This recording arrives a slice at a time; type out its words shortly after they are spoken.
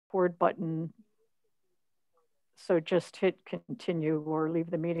record button. So just hit continue or leave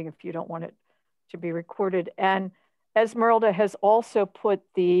the meeting if you don't want it to be recorded. And Esmeralda has also put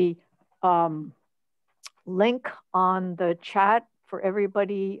the link on the chat for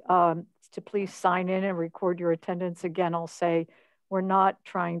everybody to please sign in and record your attendance. Again, I'll say we're not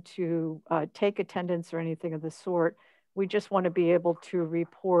trying to take attendance or anything of the sort. We just want to be able to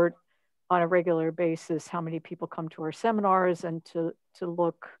report on a regular basis how many people come to our seminars and to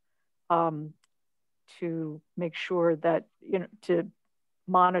look to make sure that, to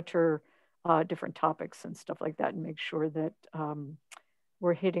monitor different topics and stuff like that and make sure that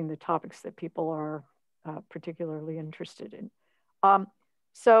we're hitting the topics that people are particularly interested in.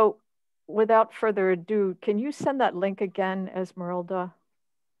 So without further ado, can you send that link again, Esmeralda?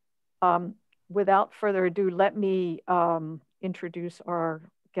 Without further ado, let me introduce our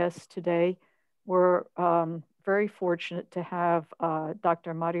guest today. We're very fortunate to have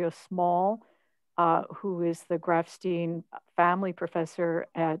Dr. Mario Small, who is the Grafstein Family Professor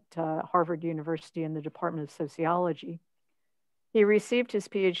at Harvard University in the Department of Sociology. He received his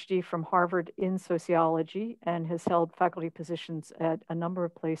PhD from Harvard in sociology and has held faculty positions at a number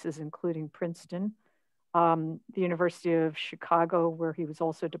of places, including Princeton, the University of Chicago, where he was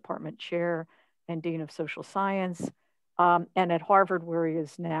also department chair and dean of social science, and at Harvard, where he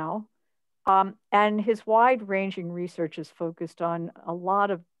is now. And his wide-ranging research is focused on a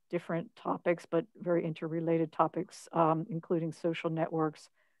lot of different topics, but very interrelated topics, including social networks,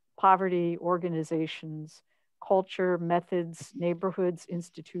 poverty, organizations, culture, methods, neighborhoods,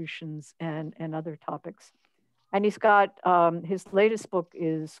 institutions, and other topics. And he's got, his latest book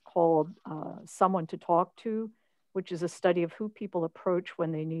is called Someone to Talk to, which is a study of who people approach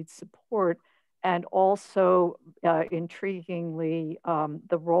when they need support, and also, intriguingly,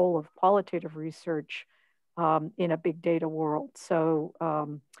 the role of qualitative research in a big data world.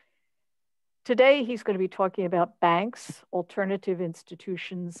 So today he's going to be talking about banks, alternative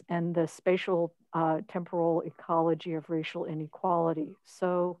institutions, and the spatial temporal ecology of racial inequality.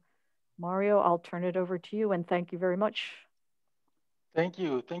 So Mario, I'll turn it over to you, and thank you very much. Thank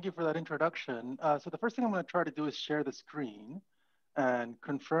you. Thank you for that introduction. So the first thing I'm going to try to do is share the screen and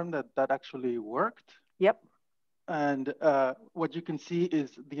confirm that that actually worked. Yep. And what you can see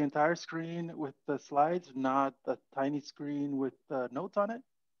is the entire screen with the slides, not the tiny screen with the notes on it.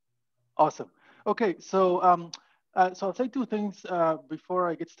 Awesome. Okay, so so I'll say two things before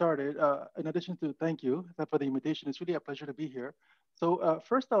I get started. In addition to thank you for the invitation, it's really a pleasure to be here. So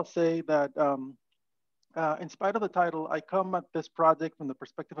first I'll say that in spite of the title, I come at this project from the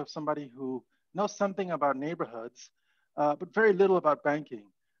perspective of somebody who knows something about neighborhoods, but very little about banking.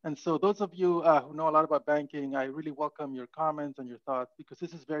 And so those of you who know a lot about banking, I really welcome your comments and your thoughts, because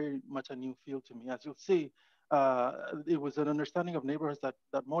this is very much a new field to me. As you'll see, it was an understanding of neighborhoods that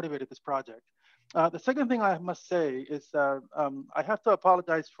motivated this project. The second thing I must say is I have to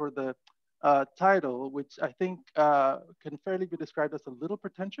apologize for the title, which I think can fairly be described as a little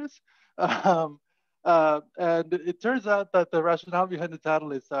pretentious. And it turns out that the rationale behind the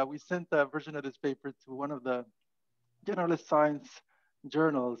title is we sent a version of this paper to one of the generalist science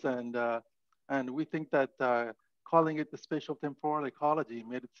journals, and we think that calling it the spatial-temporal ecology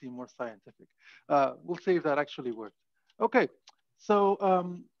made it seem more scientific. We'll see if that actually worked. Okay, so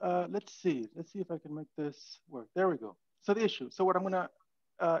let's see if I can make this work. There we go. So the issue. So what I'm going to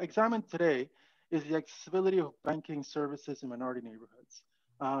examine today is the accessibility of banking services in minority neighborhoods.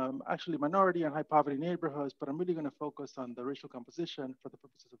 Actually minority and high poverty neighborhoods, but I'm really going to focus on the racial composition for the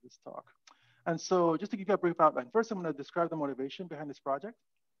purposes of this talk. And so just to give you a brief outline, first I'm going to describe the motivation behind this project.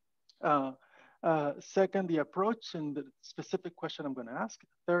 Second, the approach and the specific question I'm going to ask.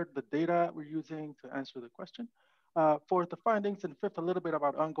 Third, the data we're using to answer the question. Fourth, the findings. And fifth, a little bit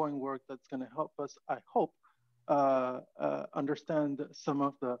about ongoing work that's going to help us, I hope, understand some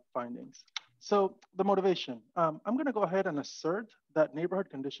of the findings. So the motivation, I'm going to go ahead and assert that neighborhood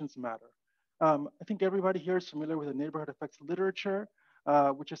conditions matter. I think everybody here is familiar with the neighborhood effects literature,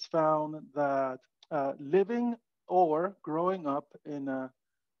 which has found that living or growing up in a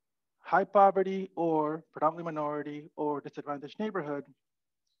high poverty or predominantly minority or disadvantaged neighborhood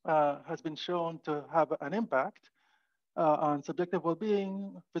has been shown to have an impact on subjective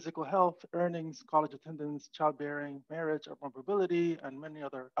well-being, physical health, earnings, college attendance, childbearing, marriage, urban mobility, and many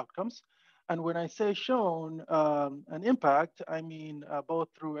other outcomes. And when I say shown an impact, I mean both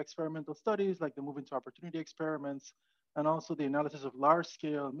through experimental studies like the Moving to Opportunity experiments, and also the analysis of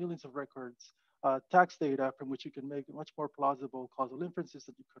large-scale millions of records, tax data from which you can make much more plausible causal inferences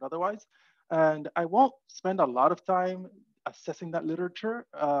that you could otherwise. And I won't spend a lot of time assessing that literature.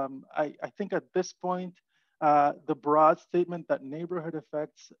 I think at this point, the broad statement that neighborhood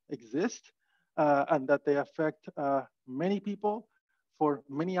effects exist and that they affect many people for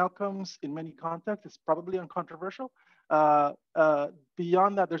many outcomes in many contexts is probably uncontroversial.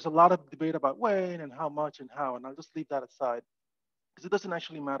 Beyond that, there's a lot of debate about when and how much and how, and I'll just leave that aside because it doesn't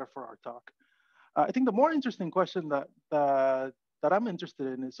actually matter for our talk. I think the more interesting question that I'm interested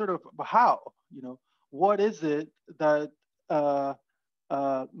in is sort of how, what is it that uh,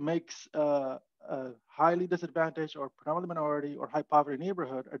 makes a highly disadvantaged or predominantly minority or high poverty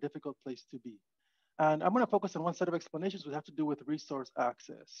neighborhood a difficult place to be? And I'm going to focus on one set of explanations which have to do with resource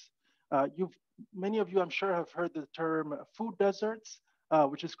access. Many of you, I'm sure, have heard the term food deserts,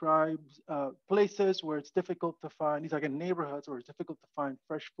 which describes places where it's difficult to find, these are again neighborhoods where it's difficult to find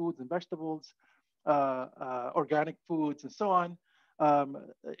fresh foods and vegetables, organic foods, and so on. Um,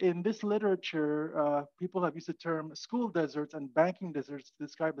 in this literature, people have used the term school deserts and banking deserts to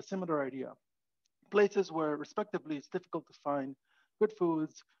describe a similar idea. Places where, respectively, it's difficult to find good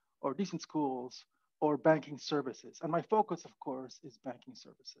foods or decent schools or banking services. And my focus, of course, is banking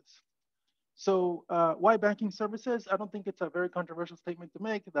services. So why banking services? I don't think it's a very controversial statement to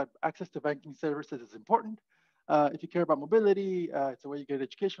make that access to banking services is important. If you care about mobility, it's a way you get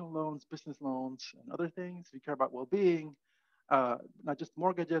educational loans, business loans, and other things. If you care about well-being, not just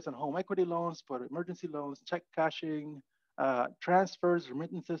mortgages and home equity loans, but emergency loans, check cashing, transfers,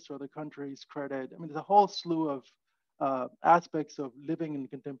 remittances to other countries, credit. I mean, there's a whole slew of aspects of living in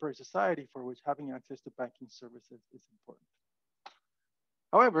contemporary society for which having access to banking services is important.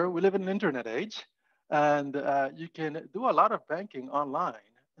 However, we live in an internet age, and you can do a lot of banking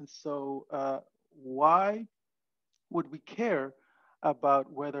online. And so why would we care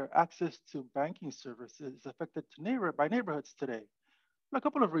about whether access to banking services is affected by neighborhoods today? A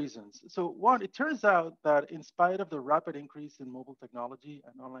couple of reasons. So one, it turns out that in spite of the rapid increase in mobile technology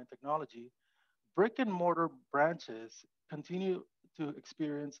and online technology, brick and mortar branches continue to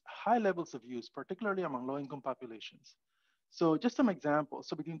experience high levels of use, particularly among low-income populations. So just some examples.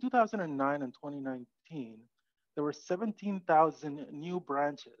 So between 2009 and 2019, there were 17,000 new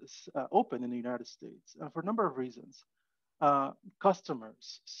branches open in the United States for a number of reasons.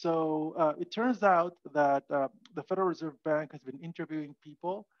 Customers. So it turns out that the Federal Reserve Bank has been interviewing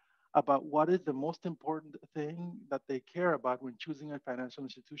people about what is the most important thing that they care about when choosing a financial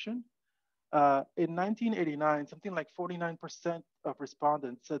institution. In 1989, something like 49% of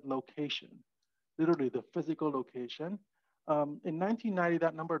respondents said location, literally the physical location. In 1990,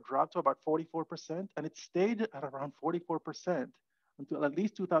 that number dropped to about 44%, and it stayed at around 44% until at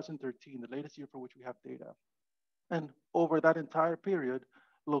least 2013, the latest year for which we have data. And over that entire period,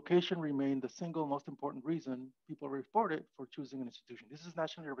 location remained the single most important reason people reported for choosing an institution. This is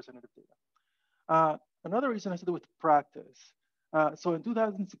nationally representative data. Another reason has to do with practice. So in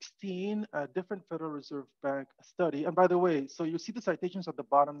 2016, a different Federal Reserve Bank study, and by the way, so you see the citations at the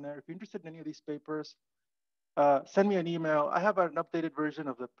bottom there. If you're interested in any of these papers, send me an email. I have an updated version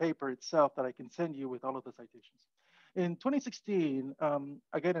of the paper itself that I can send you with all of the citations. In 2016,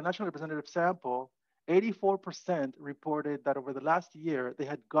 again, a national representative sample, 84% reported that over the last year, they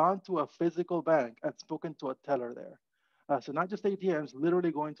had gone to a physical bank and spoken to a teller there. So not just ATMs,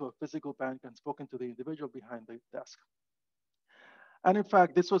 literally going to a physical bank and spoken to the individual behind the desk. And in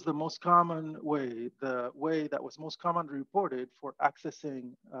fact, this was the most common way, the way that was most commonly reported for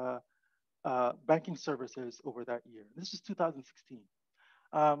accessing banking services over that year. This is 2016.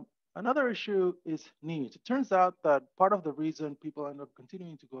 Another issue is needs. It turns out that part of the reason people end up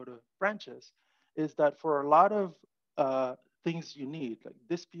continuing to go to branches is that for a lot of things you need, like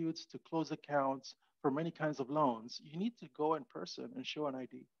disputes to close accounts for many kinds of loans, you need to go in person and show an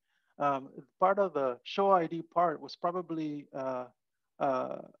ID. Part of the show ID part was probably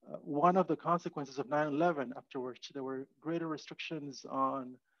one of the consequences of 9/11, after which there were greater restrictions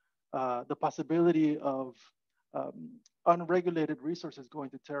on the possibility of unregulated resources going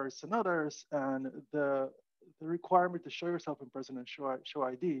to terrorists and others, and the requirement to show yourself in person and show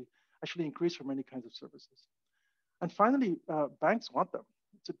ID actually increased for many kinds of services. And finally, banks want them.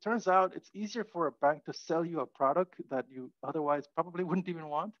 So it turns out it's easier for a bank to sell you a product that you otherwise probably wouldn't even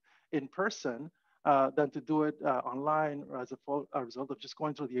want in person than to do it online or as a result of just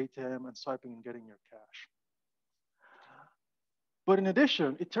going through the ATM and swiping and getting your cash. But in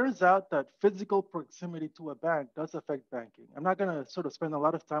addition, it turns out that physical proximity to a bank does affect banking. I'm not going to sort of spend a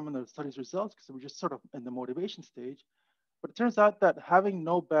lot of time on the study's results because we're just sort of in the motivation stage. But it turns out that having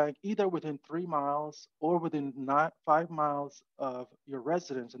no bank either within 3 miles or within 5 miles of your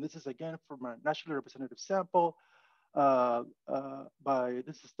residence, and this is again from a nationally representative sample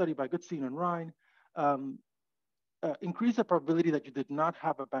this is a study by Goodstein and Ryan, increase the probability that you did not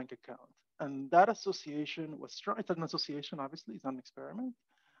have a bank account. And that association was strong. It's an association, obviously, it's not an experiment.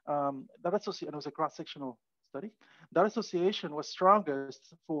 That association, it was a cross-sectional study. That association was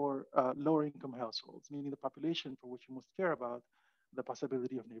strongest for lower income households, meaning the population for which you most care about the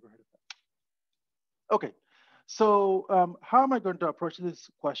possibility of neighborhood effect. Okay, so how am I going to approach this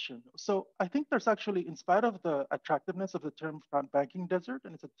question? So I think there's actually, in spite of the attractiveness of the term banking desert,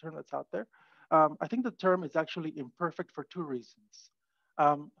 and it's a term that's out there, I think the term is actually imperfect for two reasons.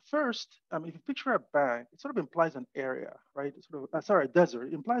 First, if you picture a bank, it sort of implies an area, right? Sort of, sorry, a desert,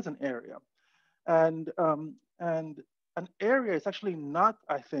 it implies an area. And an area is actually not,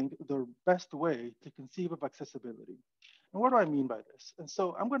 I think, the best way to conceive of accessibility. And what do I mean by this? And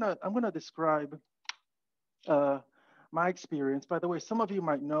so I'm gonna describe uh, my experience. By the way, some of you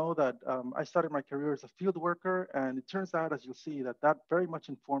might know that I started my career as a field worker, and it turns out, as you'll see, that that very much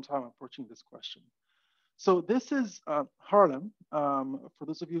informs how I'm approaching this question. So this is Harlem. For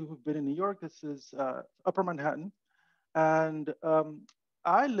those of you who've been in New York, this is Upper Manhattan. And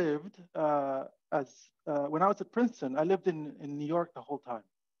I lived when I was at Princeton, I lived in New York the whole time.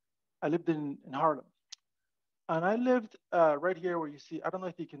 I lived in Harlem. And I lived right here where you see, I don't know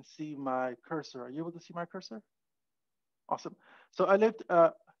if you can see my cursor. Are you able to see my cursor? Awesome. So I lived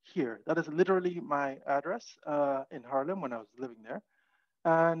here. That is literally my address in Harlem when I was living there.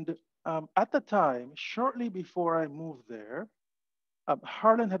 And at the time, shortly before I moved there,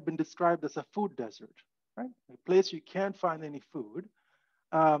 Harlem had been described as a food desert, right? A place you can't find any food.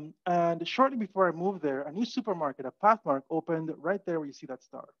 And shortly before I moved there, a new supermarket, a Pathmark, opened right there where you see that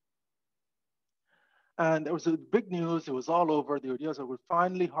star. And it was a big news. It was all over. The idea was that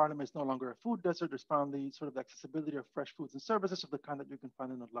finally Harlem is no longer a food desert. There's finally sort of the accessibility of fresh foods and services of the kind that you can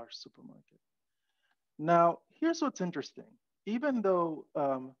find in a large supermarket. Now, here's what's interesting. Even though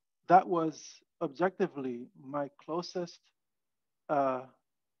that was objectively my closest uh,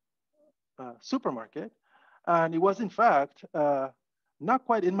 supermarket, and it was in fact not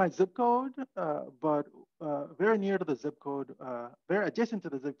quite in my zip code, but very near to the zip code, very adjacent to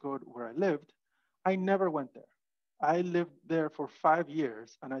the zip code where I lived, I never went there. I lived there for 5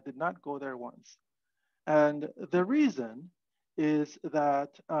 years and I did not go there once. And the reason is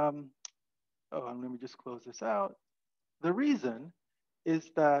that, let me just close this out. The reason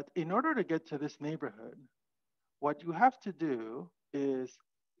is that in order to get to this neighborhood, what you have to do is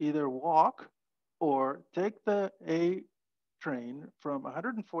either walk or take the A train from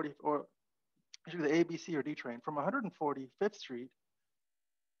 140, or actually the A, B, C, or D train from 145th Street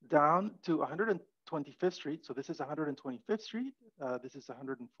down to 125th Street. So this is 125th Street. This is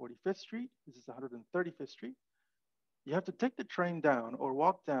 145th Street. This is 135th Street. You have to take the train down or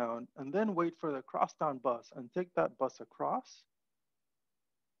walk down and then wait for the crosstown bus and take that bus across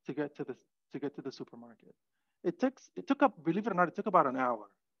to get to the supermarket. It took up, believe it or not, it took about an hour.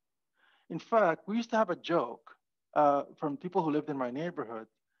 In fact, we used to have a joke from people who lived in my neighborhood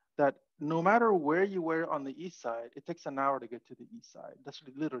that no matter where you were on the east side, it takes an hour to get to the east side. That's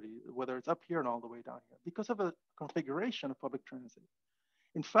literally, whether it's up here and all the way down here, because of the configuration of public transit.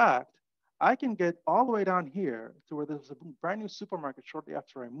 In fact, I can get all the way down here to where there was a brand new supermarket shortly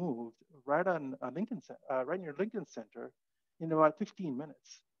after I moved, right on right near Lincoln Center, in about 15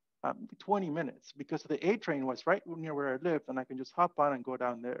 minutes, 20 minutes, because the A train was right near where I lived, and I can just hop on and go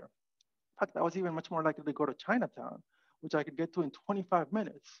down there. In fact, I was even much more likely to go to Chinatown, which I could get to in 25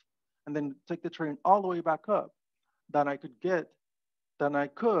 minutes, and then take the train all the way back up than I could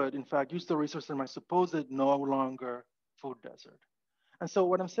in fact, use the resource in my supposed no longer food desert. And so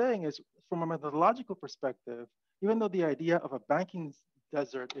what I'm saying is, from a methodological perspective, even though the idea of a banking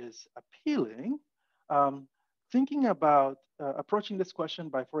desert is appealing, thinking about approaching this question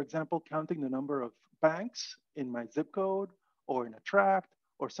by, for example, counting the number of banks in my zip code or in a tract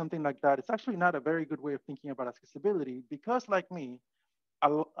or something like that, it's actually not a very good way of thinking about accessibility, because like me,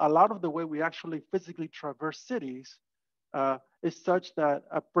 a lot of the way we actually physically traverse cities is such that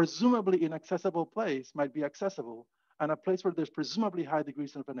a presumably inaccessible place might be accessible, and a place where there's presumably high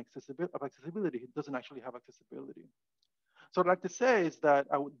degrees of accessibility doesn't actually have accessibility. So what I'd like to say is that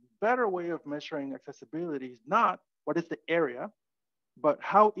a better way of measuring accessibility is not what is the area, but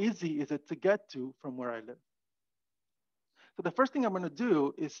how easy is it to get to from where I live. So the first thing I'm going to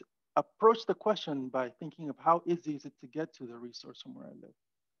do is approach the question by thinking of how easy is it to get to the resource from where I live.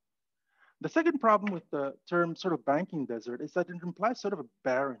 The second problem with the term sort of banking desert is that it implies sort of a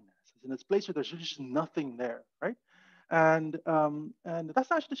barrenness. It's in this place where there's just nothing there, right? And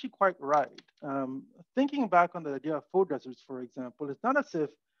that's actually quite right. Thinking back on the idea of food deserts, for example, it's not as if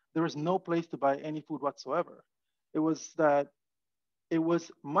there was no place to buy any food whatsoever. It was that it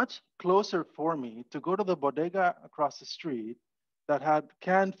was much closer for me to go to the bodega across the street that had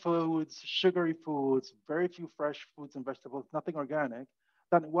canned foods, sugary foods, very few fresh foods and vegetables, nothing organic,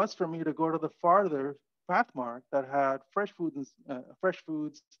 than it was for me to go to the farther Pathmark that had fresh foods,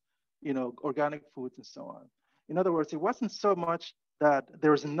 organic foods and so on. In other words, it wasn't so much that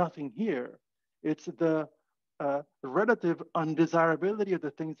there was nothing here. It's the relative undesirability of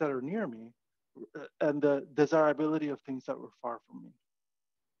the things that are near me and the desirability of things that were far from me.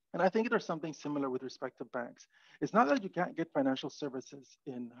 And I think there's something similar with respect to banks. It's not that you can't get financial services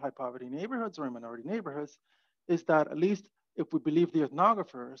in high poverty neighborhoods or in minority neighborhoods, is that at least if we believe the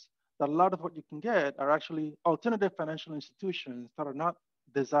ethnographers, that a lot of what you can get are actually alternative financial institutions that are not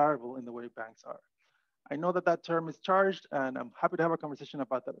desirable in the way banks are. I know that that term is charged, and I'm happy to have a conversation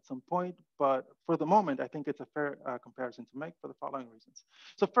about that at some point. But for the moment, I think it's a fair comparison to make for the following reasons.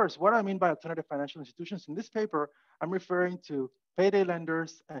 So first, what I mean by alternative financial institutions in this paper, I'm referring to payday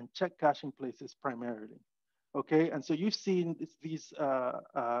lenders and check cashing places primarily. Okay, and so you've seen these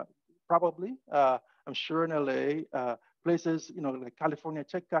probably, I'm sure in LA, places, like California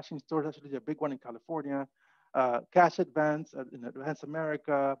check cashing stores, actually a big one in California, Cash Advance in Advance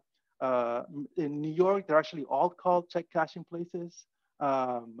America, in New York, they're actually all called check cashing places.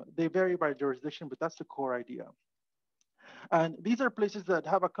 They vary by jurisdiction, but that's the core idea. And these are places that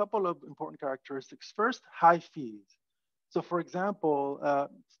have a couple of important characteristics. First, high fees. So for example,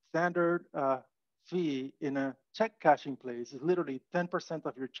 standard fee in a check cashing place is literally 10%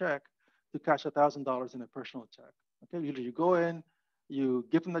 of your check to cash $1,000 in a personal check. Okay, usually you go in, you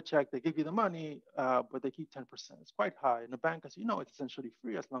give them the check, they give you the money, but they keep 10%. It's quite high. In a bank, as you know, it's essentially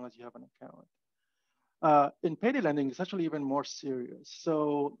free as long as you have an account. In payday lending, it's actually even more serious.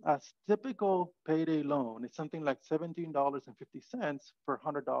 So a typical payday loan is something like $17.50 per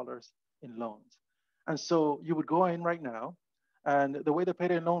 $100 in loans. And so you would go in right now, and the way the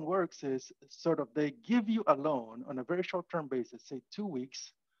payday loan works is sort of they give you a loan on a very short-term basis, say 2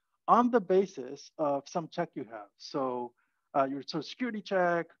 weeks, on the basis of some check you have. So your social security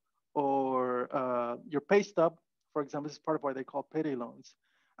check or your pay stub, for example, this is part of why they call payday loans.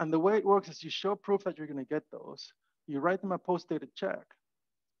 And the way it works is you show proof that you're going to get those. You write them a post-dated check.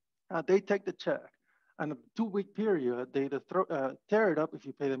 They take the check. And a 2-week period, they either tear it up if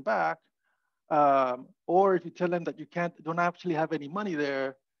you pay them back, or if you tell them that you don't actually have any money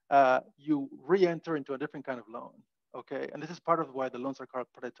there, you re-enter into a different kind of loan. Okay, and this is part of why the loans are called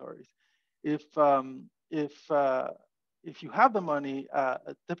predatory. If you have the money,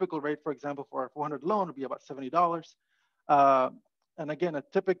 a typical rate, for example, for a 400 loan would be about $70. And again, a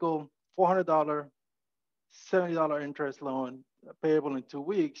typical $400, $70 interest loan payable in 2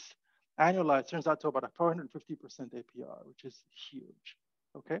 weeks, annualized turns out to about a 450% APR, which is huge.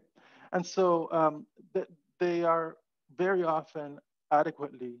 Okay, and so they are very often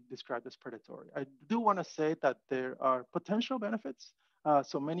adequately described as predatory. I do want to say that there are potential benefits.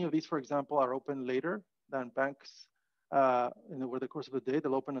 So many of these, for example, are open later than banks over the course of the day.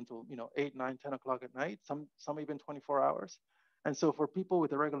 They'll open until 8, 9, 10 o'clock at night, some even 24 hours. And so for people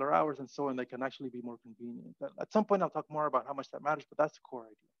with irregular hours and so on, they can actually be more convenient. At some point, I'll talk more about how much that matters, but that's the core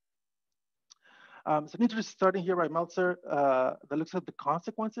idea. So an interesting starting here by Meltzer that looks at the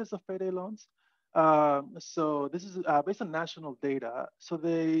consequences of payday loans. So this is based on national data. So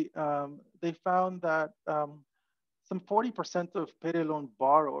they found that some 40% of payday loan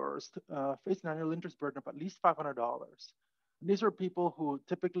borrowers face an annual interest burden of at least $500. And these are people who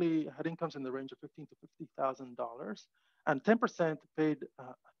typically had incomes in the range of $15,000 to $50,000, and 10% paid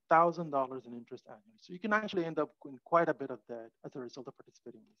 $1,000 in interest annually. So you can actually end up in quite a bit of debt as a result of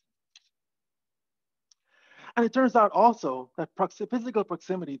participating in these. And it turns out also that physical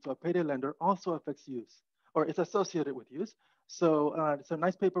proximity to a payday lender also affects use, or it's associated with use. So it's a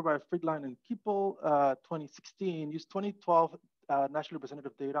nice paper by Friedline and Kiepel, 2016, used 2012 national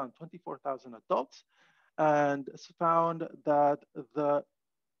representative data on 24,000 adults, and found that the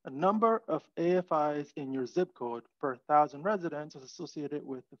number of AFIs in your zip code per 1,000 residents is associated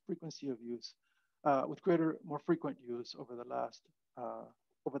with the frequency of use, with more frequent use over the last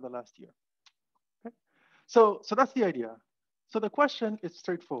year. Okay? So that's the idea. So the question is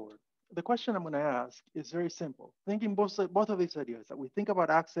straightforward. The question I'm going to ask is very simple. Thinking both of these ideas, that we think about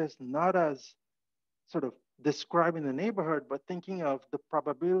access not as sort of describing the neighborhood, but thinking of the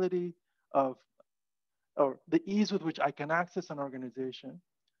probability of, or the ease with which I can access an organization,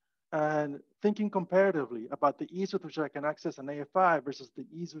 and thinking comparatively about the ease with which I can access an AFI versus the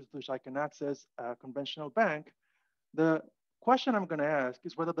ease with which I can access a conventional bank. The question I'm going to ask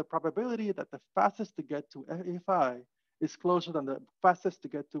is whether the probability that the fastest to get to AFI is closer than the fastest to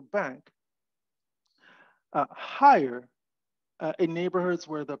get to bank higher in neighborhoods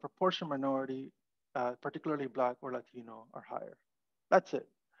where the proportion minority, particularly Black or Latino, are higher. That's it.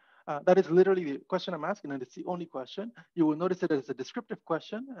 That is literally the question I'm asking, and it's the only question. You will notice that it's a descriptive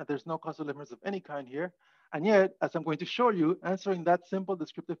question, and there's no causal inference of any kind here. And yet, as I'm going to show you, answering that simple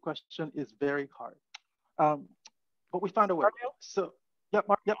descriptive question is very hard. Um, but we found a way. Mario, So, yep,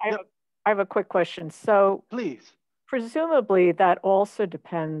 Mario, yep, yep. I have a quick question. So Please. presumably that also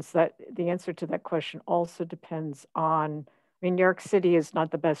depends, that the answer to that question also depends on, I mean, New York City is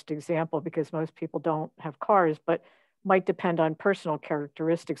not the best example because most people don't have cars, but might depend on personal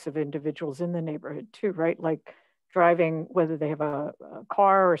characteristics of individuals in the neighborhood too, right? Like driving, whether they have a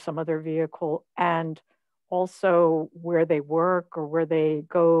car or some other vehicle, and also where they work or where they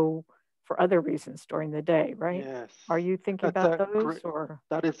go for other reasons during the day, right? Yes, Are you thinking that's about a those great. or?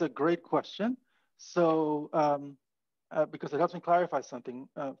 That is a great question. So, because it helps me clarify something.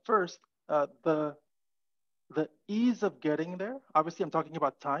 First, the ease of getting there. Obviously, I'm talking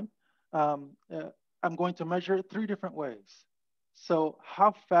about time. Um, uh, I'm going to measure it three different ways. So,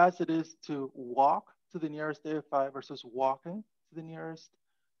 how fast it is to walk to the nearest AFI versus walking to the nearest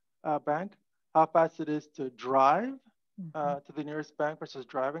bank. How fast it is to drive Mhm. to the nearest bank versus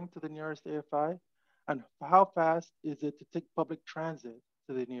driving to the nearest AFI, and how fast is it to take public transit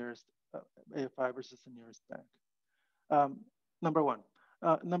to the nearest AFI versus the nearest bank? Um, number one.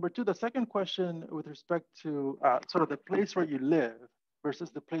 Number two, the second question with respect to sort of the place where you live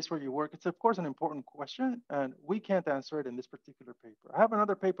versus the place where you work, it's of course an important question, and we can't answer it in this particular paper. I have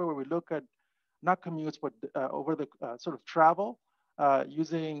another paper where we look at not commutes, but over the sort of travel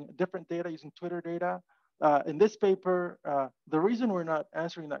using different data, using Twitter data. In this paper, the reason we're not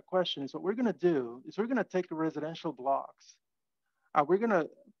answering that question is what we're going to do is we're going to take residential blocks. We're going to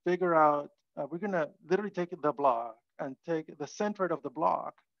figure out, we're going to literally take the block and take the center of the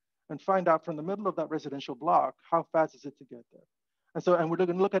block and find out from the middle of that residential block, how fast is it to get there? And so, and we're going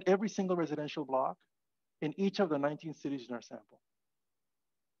to look at every single residential block in each of the 19 cities in our sample.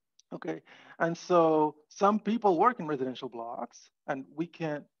 Okay, and so some people work in residential blocks, and we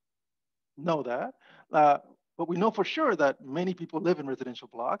can't know that. But we know for sure that many people live in residential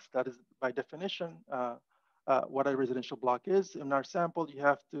blocks. That is by definition what a residential block is. In our sample,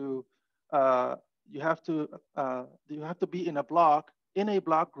 uh, you have to you have to be in a block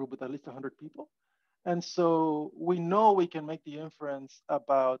group with at least 100 people. And so we know we can make the inference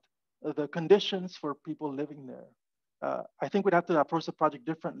about the conditions for people living there. I think we'd have to approach the project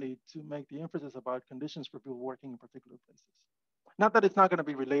differently to make the inferences about conditions for people working in particular places. Not that it's not going to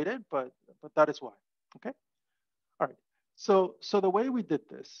be related, but that is why. Okay. All right. So the way we did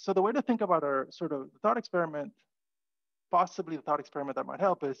this, so the way to think about our sort of thought experiment, possibly the thought experiment that might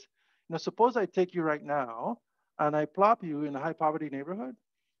help is, suppose I take you right now and I plop you in a high poverty neighborhood,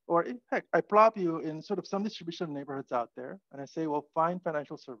 or heck, I plop you in sort of some distribution of neighborhoods out there, and I say, well, find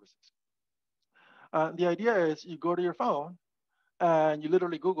financial services. The idea is you go to your phone and you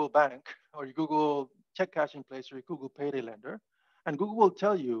literally Google bank, or you Google check cashing place, or you Google payday lender, and Google will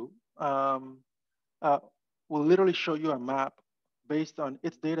tell you, uh, will literally show you a map based on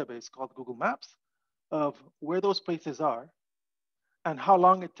its database called Google Maps of where those places are and how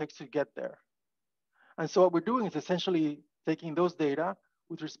long it takes to get there. And so what we're doing is essentially taking those data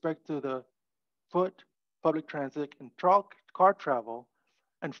with respect to the foot, public transit, and car travel,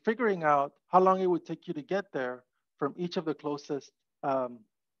 and figuring out how long it would take you to get there from each of the closest,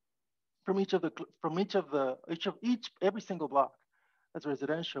 every single block that's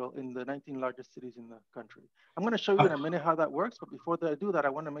residential in the 19 largest cities in the country. I'm going to show you in a minute how that works, but before I do that, I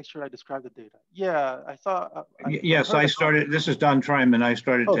want to make sure I describe the data. Yeah, I saw. Yes, I started. This is Don Tryman. I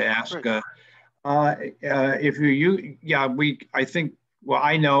started to Oh, ask great. if you, yeah, I think, well,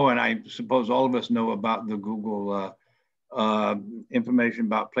 I know, and I suppose all of us know about the Google information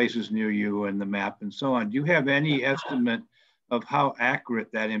about places near you and the map and so on. Do you have any estimate of how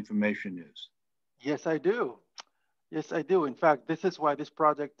accurate that information is? Yes, I do. Yes, I do. In fact, this is why this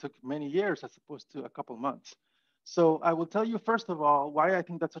project took many years as opposed to a couple months. So I will tell you, first of all, why I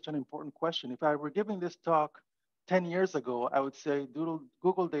think that's such an important question. If I were giving this talk 10 years ago, I would say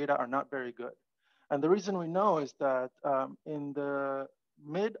Google data are not very good. And the reason we know is that in the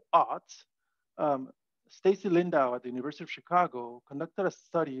mid-aughts, Stacy Lindau at the University of Chicago conducted a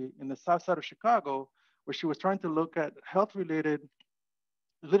study in the south side of Chicago where she was trying to look at health-related,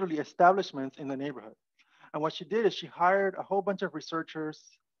 literally establishments in the neighborhood. And what she did is she hired a whole bunch of researchers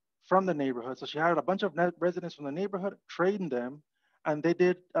from the neighborhood. So she hired a bunch of residents from the neighborhood, trained them, and they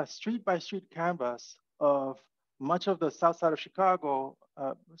did a street by street canvas of much of the south side of Chicago,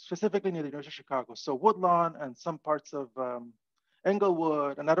 specifically near the University of Chicago. So Woodlawn and some parts of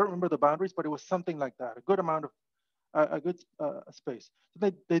Englewood, and I don't remember the boundaries, but it was something like that, a good amount of a good space.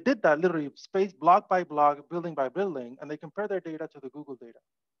 So they did that literally space block by block, building by building, and they compared their data to the Google data.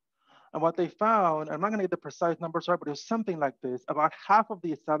 And what they found, I'm not going to get the precise numbers right, but it was something like this. About half of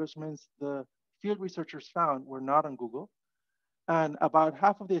the establishments the field researchers found were not on Google. And about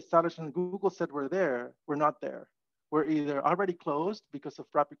half of the establishments Google said were not there. Were either already closed because of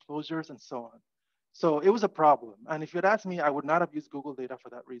rapid closures and so on. So it was a problem. And if you'd asked me, I would not have used Google data for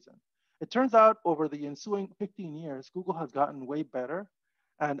that reason. It turns out over the ensuing 15 years, Google has gotten way better.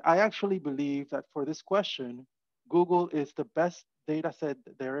 And I actually believe that for this question, Google is the best data set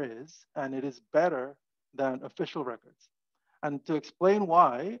there is, and it is better than official records. And to explain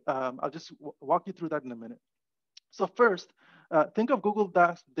why, I'll just walk you through that in a minute. So first, think of Google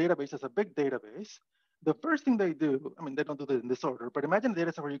database as a big database. The first thing they do, I mean, they don't do this in this order, but imagine a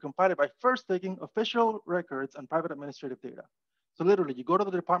data set where you compile it by first taking official records and private administrative data. So literally, you go to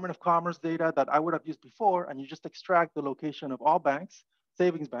the Department of Commerce data that I would have used before, and you just extract the location of all banks,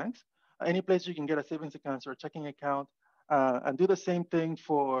 savings banks, any place you can get a savings account or a checking account, and do the same thing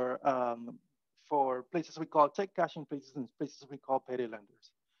for places we call check cashing places and places we call payday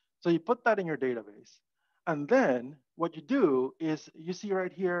lenders. So you put that in your database. And then what you do is you see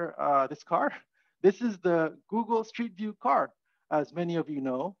right here, this car. This is the Google Street View car. As many of you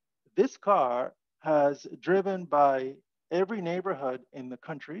know, this car has driven by every neighborhood in the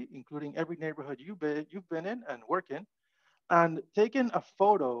country, including every neighborhood you've been in and work in, and taken a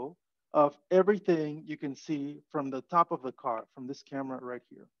photo of everything you can see from the top of the car, from this camera right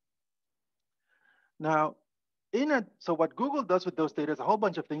here. Now, so what Google does with those data is a whole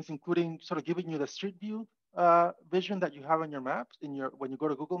bunch of things, including sort of giving you the street view vision that you have in your maps, when you go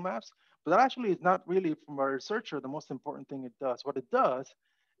to Google Maps. But that actually is not really, from a researcher, the most important thing it does. What it does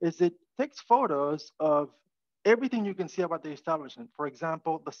is it takes photos of everything you can see about the establishment. For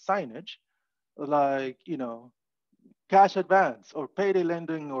example, the signage, like, cash advance or payday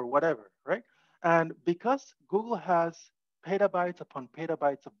lending or whatever, right? And because Google has petabytes upon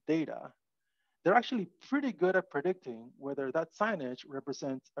petabytes of data, they're actually pretty good at predicting whether that signage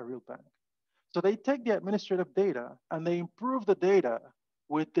represents a real bank. So they take the administrative data and they improve the data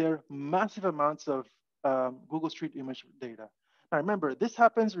with their massive amounts of Google Street image data. Now remember, this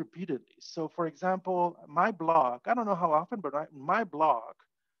happens repeatedly. So for example, my blog, I don't know how often, but my blog,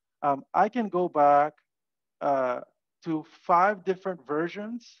 I can go back to four different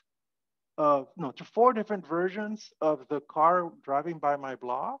versions of the car driving by my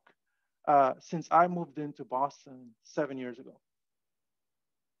blog since I moved into Boston 7 years ago,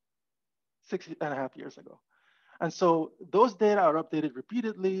 6.5 years ago. And so those data are updated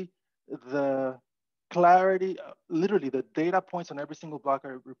repeatedly. The clarity, literally the data points on every single block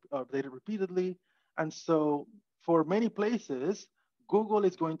are updated repeatedly. And so for many places, Google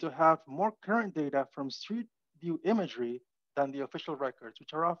is going to have more current data from Street View imagery than the official records,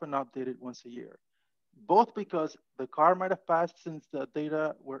 which are often updated once a year, both because the car might have passed since the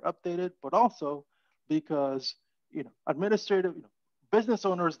data were updated, but also because administrative, business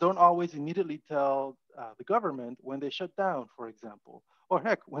owners don't always immediately tell the government when they shut down, for example, or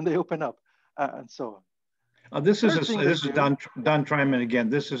heck, when they open up, and so on. This is Don Tryman again.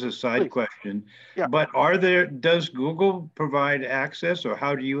 This is a side question, yeah. But does Google provide access, or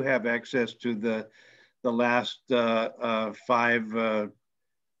how do you have access to the last 5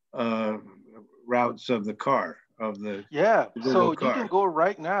 routes of the car, of the Google so car? You can go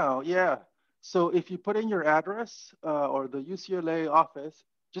right now. So if you put in your address or the UCLA office,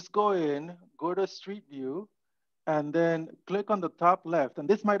 just go to Street View, and then click on the top left. And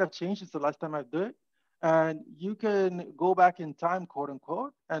this might have changed since the last time I did it. And you can go back in time, quote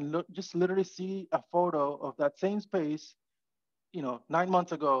unquote, and just literally see a photo of that same space, 9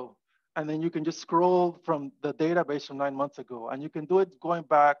 months ago. And then you can just scroll from the database from 9 months ago. And you can do it going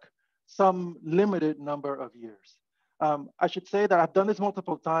back some limited number of years. I should say that I've done this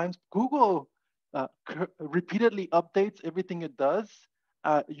multiple times. Google repeatedly updates everything it does,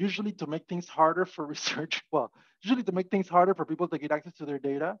 usually to make things harder for research. Well, usually to make things harder for people to get access to their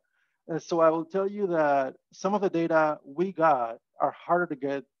data. So I will tell you that some of the data we got are harder to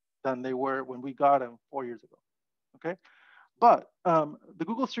get than they were when we got them 4 years ago, okay? But the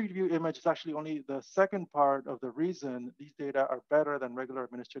Google Street View image is actually only the second part of the reason these data are better than regular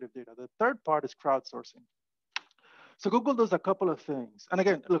administrative data. The third part is crowdsourcing. So Google does a couple of things. And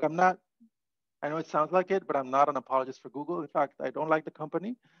again, look, I know it sounds like it, but I'm not an apologist for Google. In fact, I don't like the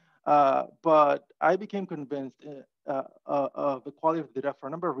company. But I became convinced of the quality of the data for a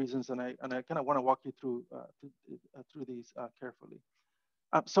number of reasons, and I kind of want to walk you through these carefully.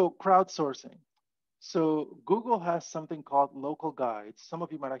 So crowdsourcing. So Google has something called local guides. Some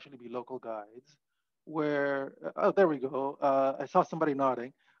of you might actually be local guides, where, oh, there we go. I saw somebody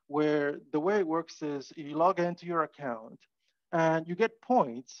nodding, where the way it works is you log into your account and you get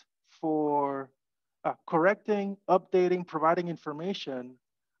points for correcting, updating, providing information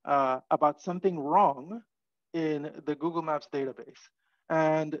about something wrong in the Google Maps database.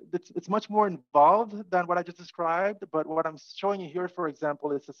 And it's much more involved than what I just described, but what I'm showing you here, for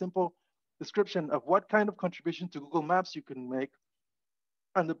example, is a simple description of what kind of contribution to Google Maps you can make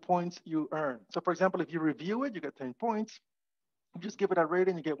and the points you earn. So for example, if you review it, you get 10 points. You just give it a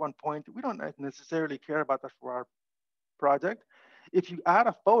rating, you get 1 point. We don't necessarily care about that for our project. If you add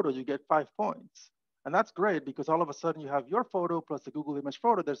a photo, you get 5 points. And that's great because all of a sudden you have your photo plus the Google image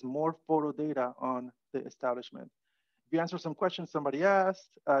photo. There's more photo data on the establishment. If you answer some questions somebody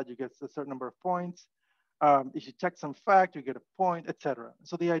asked, you get a certain number of points. If you check some fact, you get a point, etc.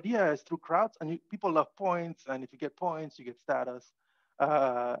 So the idea is through crowds, and people love points, and if you get points, you get status,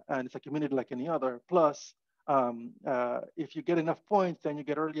 and it's a community like any other. Plus, if you get enough points, then you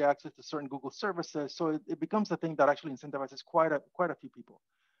get early access to certain Google services. So it becomes a thing that actually incentivizes quite a few people.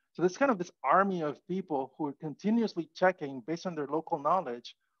 So there's kind of this army of people who are continuously checking based on their local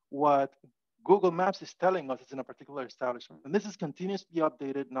knowledge what Google Maps is telling us is in a particular establishment. And this is continuously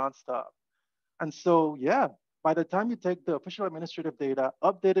updated nonstop. And so, yeah, by the time you take the official administrative data,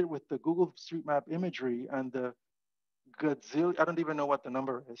 update it with the Google Street Map imagery and the gazillion, I don't even know what the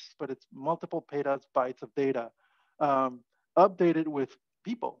number is, but it's multiple petabytes of data, updated with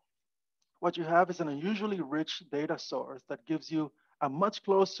people. What you have is an unusually rich data source that gives you a much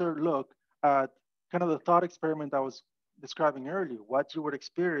closer look at kind of the thought experiment I was describing earlier, what you would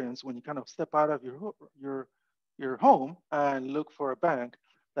experience when you kind of step out of your home and look for a bank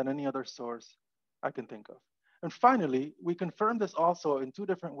than any other source I can think of. And finally, we confirmed this also in two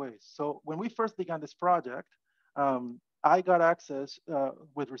different ways. So when we first began this project, I got access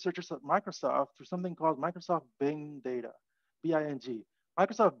with researchers at Microsoft through something called Microsoft Bing Data, B-I-N-G.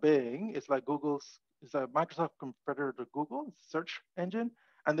 Microsoft Bing is like is a Microsoft competitor to Google, it's a search engine,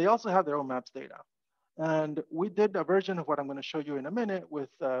 and they also have their own maps data. And we did a version of what I'm going to show you in a minute with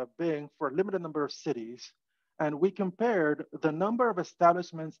Bing for a limited number of cities. And we compared the number of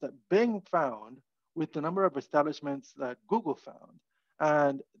establishments that Bing found with the number of establishments that Google found.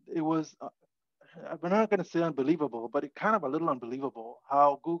 And it was, we're not going to say unbelievable, but it kind of a little unbelievable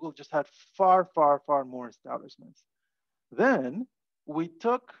how Google just had far, far, far more establishments. Then we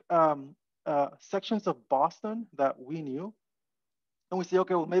took sections of Boston that we knew, and we say,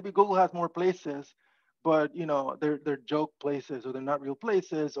 okay, well, maybe Google has more places, but they're joke places, or they're not real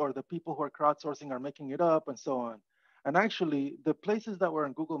places, or the people who are crowdsourcing are making it up, and so on. And actually, the places that were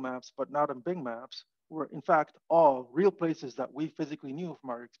in Google Maps but not in Bing Maps were, in fact, all real places that we physically knew from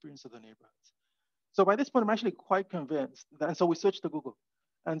our experience of the neighborhoods. So by this point, I'm actually quite convinced that, and so we switched to Google.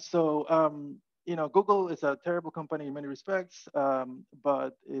 And so, Google is a terrible company in many respects,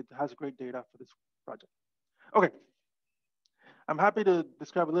 but it has great data for this project. Okay, I'm happy to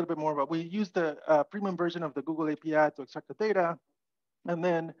describe a little bit more, but we used the premium version of the Google API to extract the data. And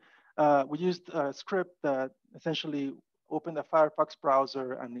then we used a script that essentially opened the Firefox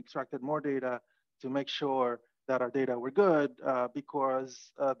browser and extracted more data to make sure that our data were good,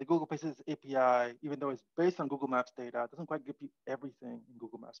 because the Google Places API, even though it's based on Google Maps data, doesn't quite give you everything in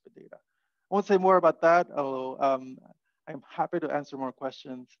Google Maps data. I won't say more about that, although I'm happy to answer more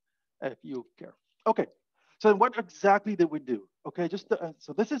questions if you care. Okay, so what exactly did we do? Okay,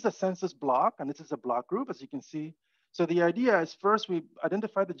 so this is a census block, and this is a block group, as you can see. So the idea is first we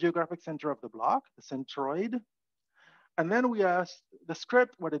identified the geographic center of the block, the centroid. And then we asked the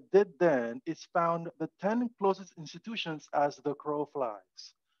script, what it did then is found the 10 closest institutions as the crow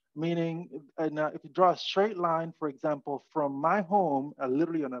flies. Meaning, if you draw a straight line, for example, from my home,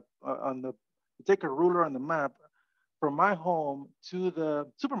 literally you take a ruler on the map, from my home to the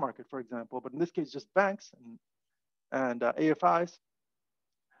supermarket, for example, but in this case, just banks and AFIs,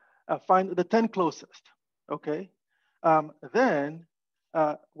 find the 10 closest, okay? Then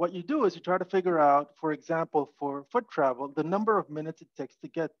what you do is you try to figure out, for example, for foot travel, the number of minutes it takes to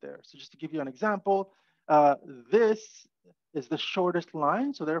get there. So just to give you an example, this is the shortest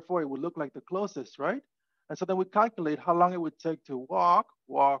line, so therefore it would look like the closest, right? And so then we calculate how long it would take to walk,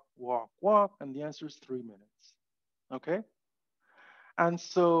 and the answer is 3 minutes, okay? And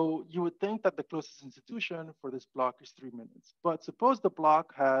so you would think that the closest institution for this block is 3 minutes. But suppose the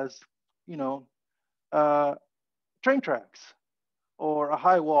block has, train tracks, or a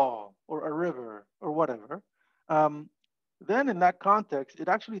high wall, or a river, or whatever. Then in that context, it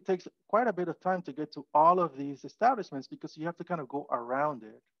actually takes quite a bit of time to get to all of these establishments because you have to kind of go around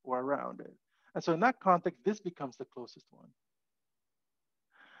it. And so in that context, this becomes the closest one.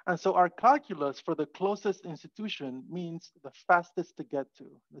 And so our calculus for the closest institution means the fastest to get to.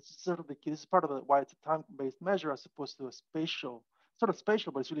 This is sort of the key. This is part of why it's a time-based measure as opposed to a spatial, sort of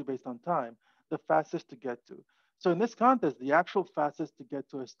spatial, but it's really based on time, the fastest to get to. So in this context, the actual fastest to get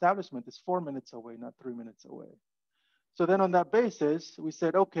to establishment is 4 minutes away, not 3 minutes away. So then on that basis, we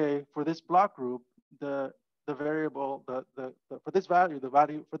said, okay, for this block group, the variable, for this value, the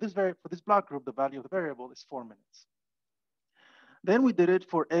value, for this block group, the value of the variable is 4 minutes. Then we did it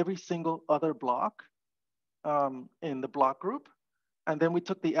for every single other block in the block group. And then we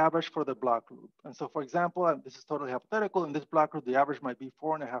took the average for the block group. And so for example, and this is totally hypothetical, in this block group, the average might be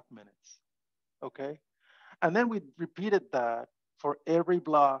 4.5 minutes, okay? And then we repeated that for every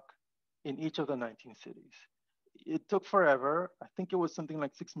block in each of the 19 cities. It took forever. I think it was something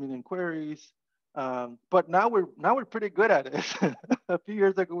like 6 million queries. But now we're pretty good at it. A few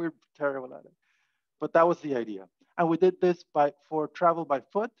years ago, we were terrible at it. But that was the idea. And we did this for travel by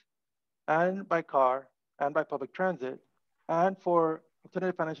foot and by car and by public transit and for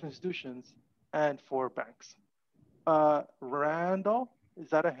alternative financial institutions and for banks. Randall, is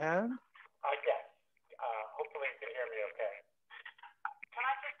that a hand? Yes. Hopefully you can hear me okay. Can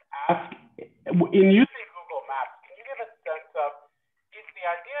I just ask, in using Google Maps, can you give a sense of, is the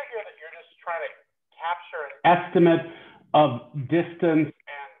idea here that you're just trying to capture an estimate of distance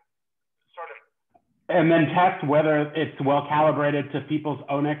and then test whether it's well calibrated to people's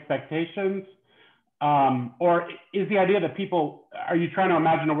own expectations? Or is the idea that are you trying to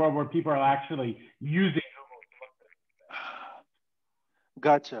imagine a world where people are actually using Google?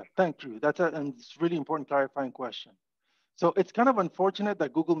 Gotcha, thank you. And it's really important clarifying question. So it's kind of unfortunate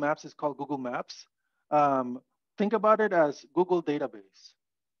that Google Maps is called Google Maps. Think about it as Google database.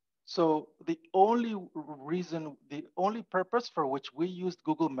 So the only purpose for which we used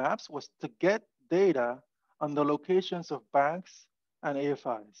Google Maps was to get data on the locations of banks and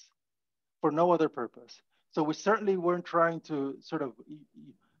AFIs for no other purpose. So we certainly weren't trying to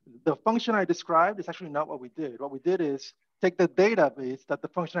the function I described is actually not what we did. What we did is take the database that the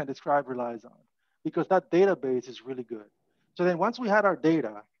function I described relies on, because that database is really good. So then once we had our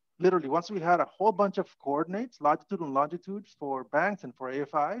data, literally once we had a whole bunch of coordinates, latitude and longitude for banks and for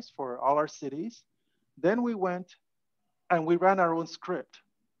AFIs, for all our cities, then we went and we ran our own script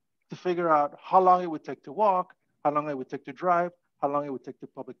to figure out how long it would take to walk, how long it would take to drive, how long it would take to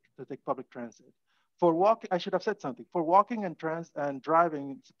take public transit. For walking, I should have said something. For walking and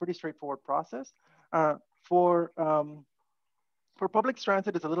driving, it's a pretty straightforward process. For public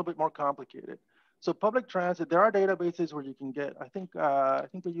transit, it's a little bit more complicated. So public transit, there are databases where you can get, I think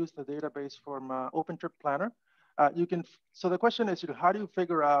we use the database from OpenTrip Planner. So the question is, how do you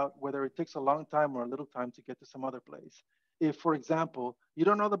figure out whether it takes a long time or a little time to get to some other place? If, for example, you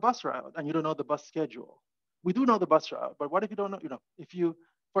don't know the bus route and you don't know the bus schedule. We do know the bus route, but what if you don't know,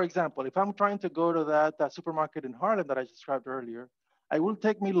 for example, if I'm trying to go to that supermarket in Harlem that I described earlier, it will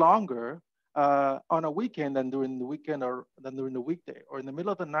take me longer on a weekend than during the weekend or than during the weekday, or in the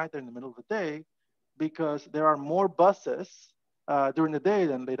middle of the night or in the middle of the day, because there are more buses during the day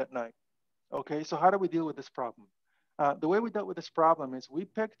than late at night. Okay, so how do we deal with this problem? The way we dealt with this problem is we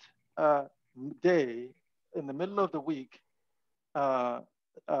picked a day in the middle of the week, in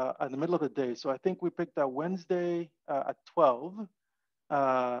the middle of the day. So I think we picked a Wednesday at 12,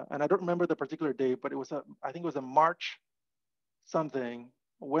 and I don't remember the particular day, but I think it was a March something,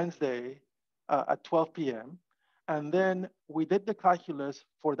 Wednesday at 12 p.m. And then we did the calculus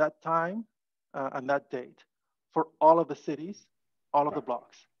for that time and that date for all of the cities, all of the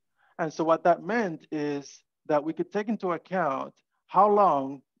blocks. And so what that meant is that we could take into account how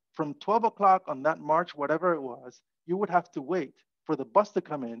long from 12 o'clock on that March, whatever it was, you would have to wait for the bus to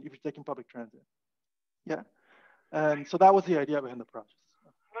come in if you're taking public transit. Yeah. And so that was the idea behind the project.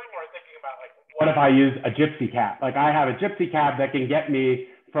 I'm more thinking about, like, what if I use a gypsy cab? Like, I have a gypsy cab that can get me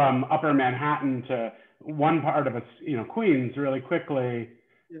from Upper Manhattan to one part of Queens really quickly.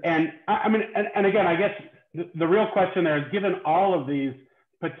 Yes. And I mean, and again, I guess the real question there is, given all of these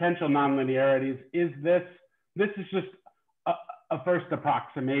potential nonlinearities, is this is just a first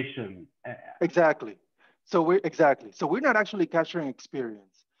approximation? Exactly. So we're not actually capturing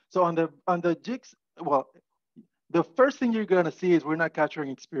experience. So on the jigs, well, the first thing you're going to see is we're not capturing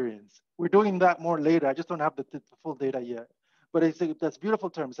experience. We're doing that more later. I just don't have the full data yet. But that's a beautiful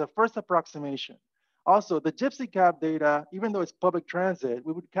term. It's a first approximation. Also, the gypsy cab data, even though it's public transit,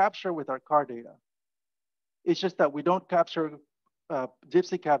 we would capture with our car data. It's just that we don't capture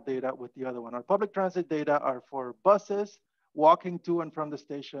gypsy cab data with the other one. Our public transit data are for buses walking to and from the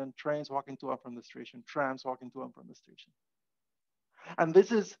station, trains walking to and from the station, trams walking to and from the station. And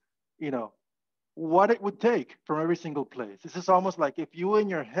this is, what it would take from every single place. This is almost like if you in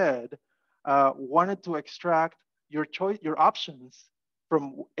your head wanted to extract your choice, your options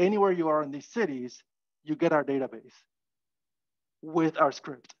from anywhere you are in these cities, you get our database with our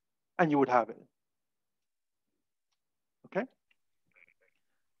script, and you would have it. Okay.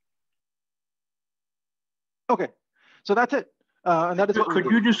 Okay, so that's it, and that is what could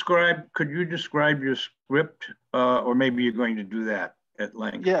you describe your script, or maybe you're going to do that at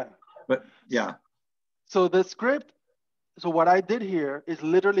length? Yeah. But yeah. So the script. So what I did here is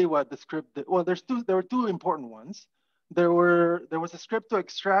literally what the script did. Well, there were two important ones. There was a script to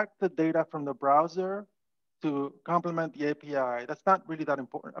extract the data from the browser to complement the API. That's not really that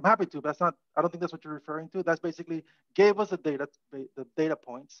important. I'm happy to, but I don't think that's what you're referring to. That's basically gave us the data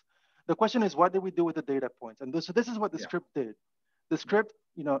points. The question is, what did we do with the data points? And so this is what the script did. The script,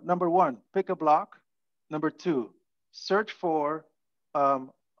 number one, pick a block. Number two, search for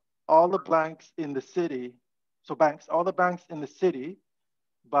all the blanks in the city. So all the banks in the city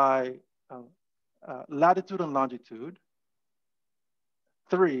by latitude and longitude.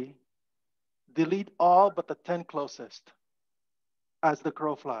 3, delete all but the 10 closest as the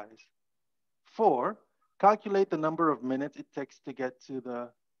crow flies. 4, calculate the number of minutes it takes to get to the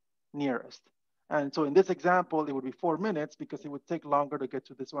nearest. And so in this example, it would be 4 minutes because it would take longer to get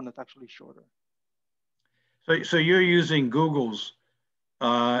to this one that's actually shorter. So you're using Google's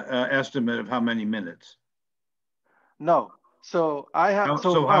estimate of how many minutes? No. So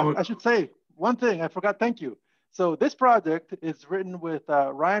I should say one thing I forgot. Thank you. So this project is written with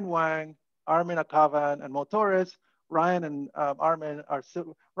Ryan Wang, Armin Akavan, and Mo Torres. Ryan and Armin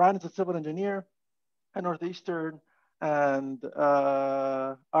Ryan is a civil engineer at Northeastern, and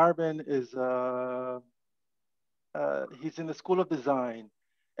Armin is he's in the School of Design.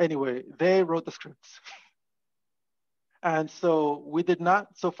 Anyway, they wrote the scripts. And so we did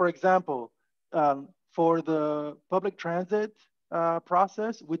not, so for example, for the public transit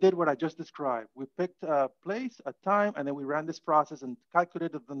process, we did what I just described. We picked a place, a time, and then we ran this process and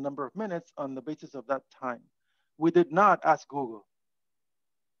calculated the number of minutes on the basis of that time. We did not ask Google.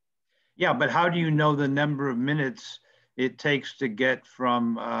 Yeah, but how do you know the number of minutes it takes to get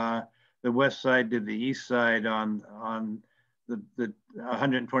from the west side to the east side on the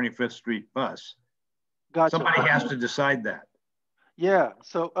 125th Street bus? Gotcha. Somebody has to decide that. Yeah,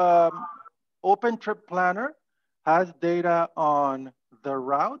 so Open Trip Planner has data on the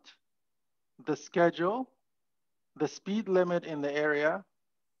route, the schedule, the speed limit in the area.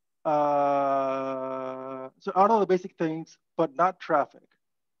 So all of the basic things, but not traffic.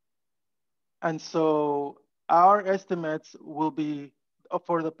 And so our estimates will be,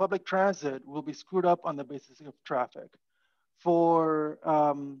 for the public transit, will be screwed up on the basis of traffic. For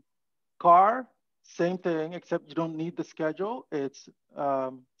car, same thing, except you don't need the schedule. It's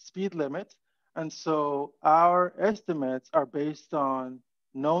speed limit. And so our estimates are based on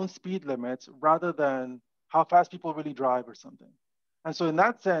known speed limits rather than how fast people really drive or something. And so in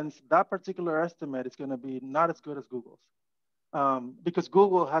that sense, that particular estimate is going to be not as good as Google's. Because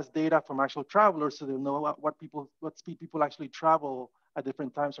Google has data from actual travelers, so they'll know what speed people actually travel at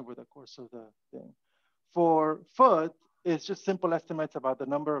different times over the course of the thing. For foot, it's just simple estimates about the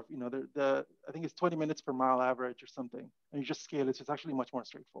number of, I think it's 20 minutes per mile average or something, and you just scale it, so it's actually much more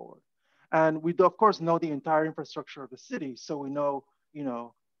straightforward. And we do, of course, know the entire infrastructure of the city, so we know,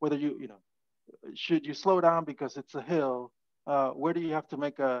 whether should you slow down because it's a hill, where do you have to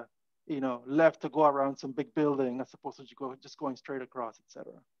make a, left to go around some big building as opposed to just going straight across, et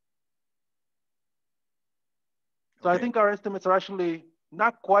cetera. So okay. I think our estimates are actually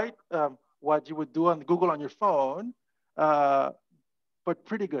not quite what you would do on Google on your phone, but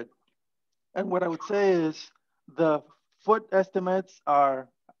pretty good. And what I would say is the foot estimates are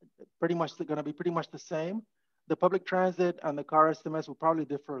pretty much going to be pretty much the same. The public transit and the car estimates will probably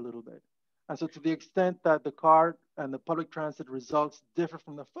differ a little bit. And so to the extent that the car and the public transit results differ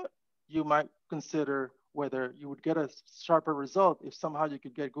from the foot, you might consider whether you would get a sharper result if somehow you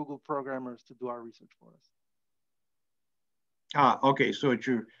could get Google programmers to do our research for us. Okay, so it's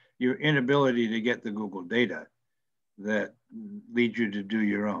your inability to get the Google data that leads you to do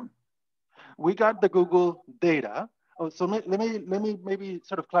your own. We got the Google data. Oh, so let me maybe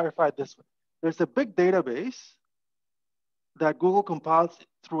sort of clarify it this way. There's a big database that Google compiles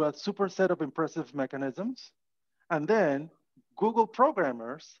through a superset of impressive mechanisms. And then Google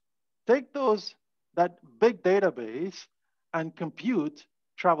programmers take that big database and compute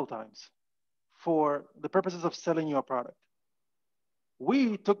travel times for the purposes of selling you a product.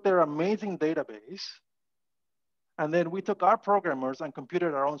 We took their amazing database, and then we took our programmers and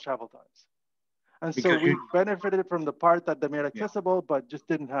computed our own travel times. And so Because we you, benefited from the part that they made accessible, but just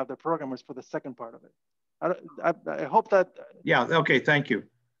didn't have the programmers for the second part of it. I hope that. Yeah. Okay. Thank you.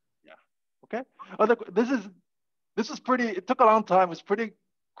 Yeah. Okay. This is pretty. It took a long time. It's pretty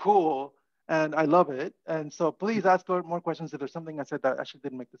cool, and I love it. And so please ask more questions if there's something I said that actually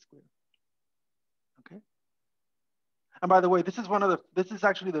didn't make this clear. Okay. And by the way, this is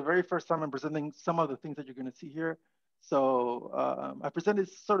actually the very first time I'm presenting some of the things that you're going to see here. So I presented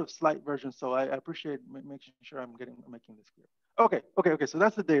sort of slight version. So I appreciate making sure I'm making this clear. Okay. So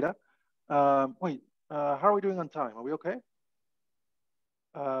that's the data. Wait, how are we doing on time? Are we okay?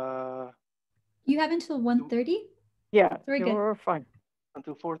 You have until 1:30? Yeah, Very good. we're fine.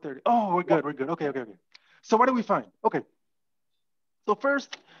 Until 4:30. Oh, we're good. We're good. Okay. So what do we find? Okay. So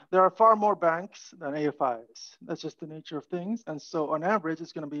first, there are far more banks than AFIs. That's just the nature of things. And so on average,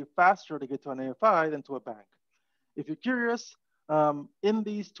 it's going to be faster to get to an AFI than to a bank. If you're curious, in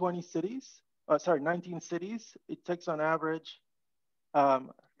these 19 cities, it takes on average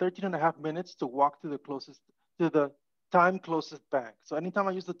 13 and a half minutes to walk to the time closest bank. So anytime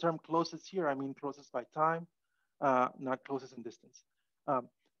I use the term closest here, I mean closest by time, not closest in distance.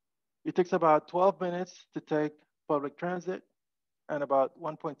 It takes about 12 minutes to take public transit and about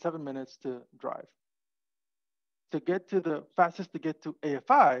 1.7 minutes to drive. To get to the fastest to get to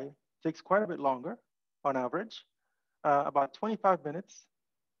AFI takes quite a bit longer on average, about 25 minutes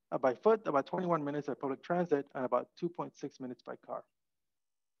by foot, about 21 minutes by public transit, and about 2.6 minutes by car.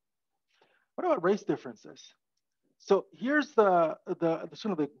 What about race differences? So here's the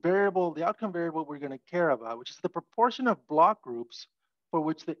sort of the variable, the outcome variable we're going to care about, which is the proportion of block groups for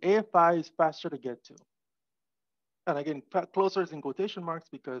which the AFI is faster to get to. And again, closer is in quotation marks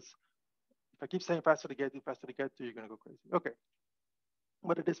because if I keep saying faster to get to, you're going to go crazy. Okay,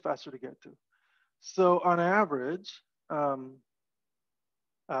 but it is faster to get to. So on average, so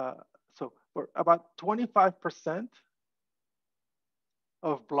for about 25%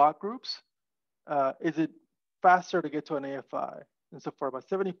 of block groups, is it faster to get to an AFI? And so for about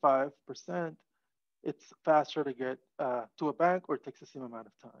 75%, it's faster to get to a bank, or it takes the same amount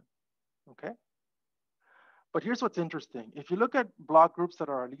of time, okay? But here's what's interesting. If you look at block groups that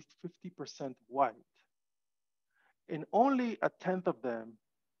are at least 50% white, in only a tenth of them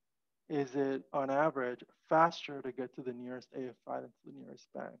is it, on average, faster to get to the nearest AFI than to the nearest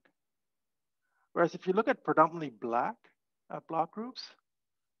bank. Whereas if you look at predominantly black block groups,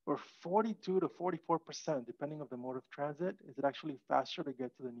 or 42 to 44%, depending on the mode of transit, is it actually faster to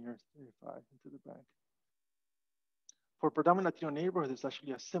get to the nearest AFI than to the bank. For predominant Latino neighborhoods, it's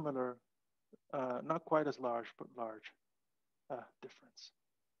actually a similar, not quite as large, but large difference.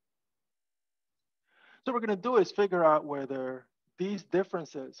 So what we're going to do is figure out whether these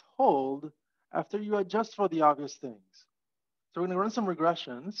differences hold after you adjust for the obvious things. So we're going to run some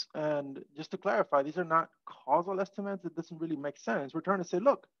regressions. And just to clarify, these are not causal estimates. It doesn't really make sense. We're trying to say,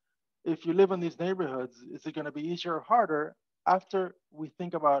 look, if you live in these neighborhoods, is it going to be easier or harder after we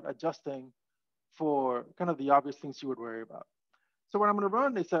think about adjusting for kind of the obvious things you would worry about? So what I'm going to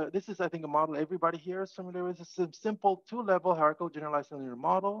run is, this is, I think, a model everybody here is familiar with. It's a simple two-level hierarchical generalized linear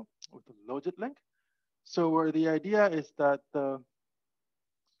model with a logit link. So where the idea is that the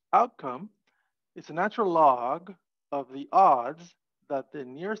outcome is a natural log of the odds that the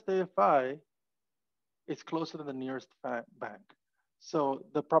nearest AFI is closer to the nearest bank. So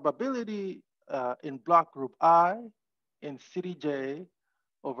the probability in block group I in city J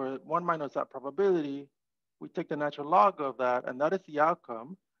over 1 minus that probability, we take the natural log of that, and that is the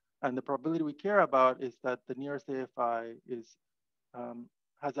outcome. And the probability we care about is that the nearest AFI is,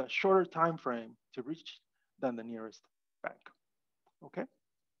 has a shorter time frame to reach than the nearest bank, okay?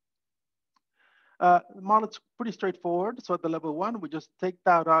 The model is pretty straightforward. So at the level 1, we just take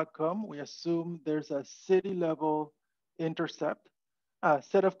that outcome. We assume there's a city level intercept, a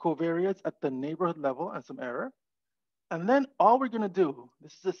set of covariates at the neighborhood level and some error. And then all we're going to do,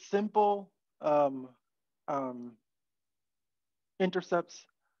 this is a simple intercepts,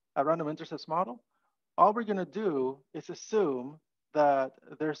 a random intercepts model. All we're going to do is assume that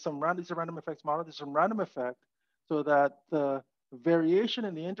there's some random, it's a random effects model, there's some random effect so that the variation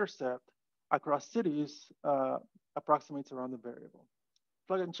in the intercept across cities approximates around the variable.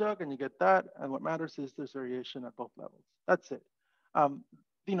 Plug and chug and you get that. And what matters is there's variation at both levels. That's it.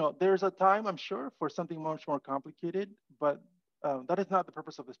 You know, there's a time, I'm sure, for something much more complicated, but that is not the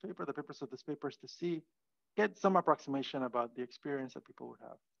purpose of this paper. The purpose of this paper is to get some approximation about the experience that people would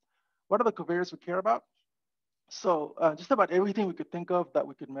have. What are the covariates we care about? So just about everything we could think of that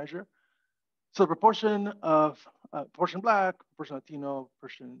we could measure. So proportion of portion Black, portion Latino,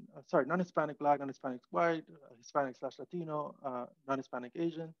 portion, non-Hispanic Black, non-Hispanic white, Hispanic/Latino, non-Hispanic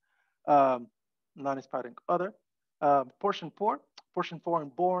Asian, non-Hispanic other, portion poor, portion foreign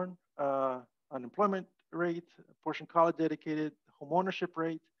born, unemployment rate, portion college dedicated, home ownership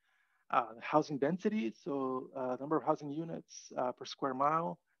rate, housing density, so number of housing units per square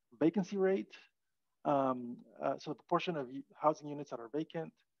mile, vacancy rate, so the proportion of housing units that are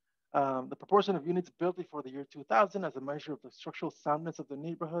vacant, the proportion of units built before the year 2000 as a measure of the structural soundness of the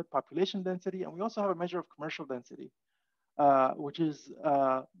neighborhood, population density, and we also have a measure of commercial density, which is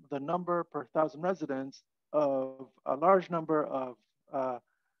the number per thousand residents of a large number of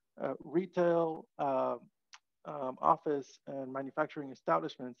retail, office, and manufacturing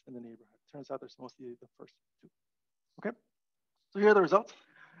establishments in the neighborhood. Turns out there's mostly the first two. Okay, so here are the results.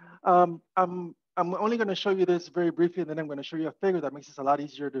 I'm only going to show you this very briefly, and then I'm going to show you a figure that makes this a lot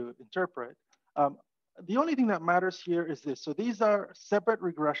easier to interpret. The only thing that matters here is this. So these are separate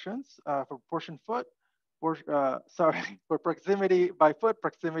regressions for proportion foot, for proximity by foot,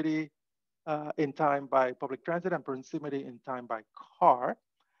 proximity in time by public transit, and proximity in time by car.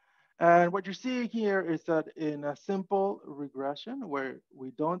 And what you're seeing here is that in a simple regression where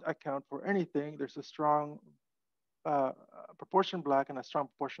we don't account for anything, there's a strong proportion Black and a strong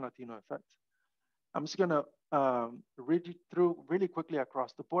proportion Latino effect. I'm just gonna read you through really quickly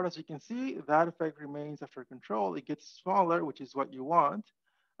across the board. As you can see, that effect remains after control. It gets smaller, which is what you want,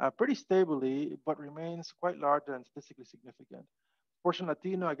 pretty stably, but remains quite large and statistically significant. Proportion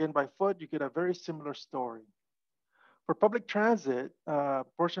Latino, again by foot, you get a very similar story. For public transit,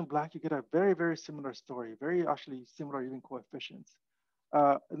 proportion Black, you get a very, very similar story, very actually similar even coefficients.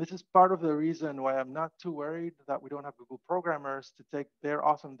 And this is part of the reason why I'm not too worried that we don't have Google programmers to take their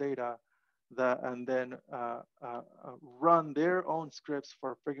awesome data and then run their own scripts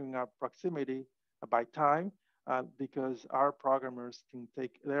for figuring out proximity by time, because our programmers can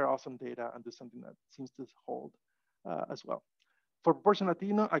take their awesome data and do something that seems to hold as well. For proportion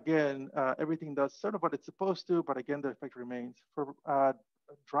Latino, again, everything does sort of what it's supposed to, but again, the effect remains. For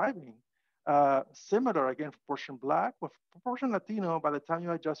driving, similar, again, for proportion Black. With proportion Latino, by the time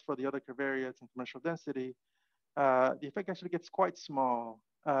you adjust for the other covariates and commercial density, the effect actually gets quite small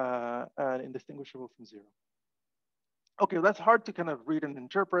and indistinguishable from zero. Okay, that's hard to kind of read and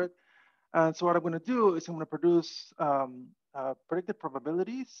interpret. And so what I'm going to do is I'm going to produce predicted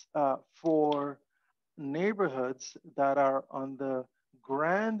probabilities for neighborhoods that are on the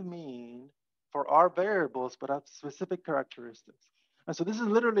grand mean for our variables, but have specific characteristics. And so this is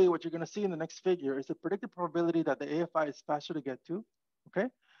literally what you're going to see in the next figure is the predicted probability that the AFI is faster to get to, okay?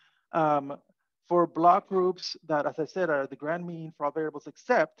 For block groups that, as I said, are the grand mean for all variables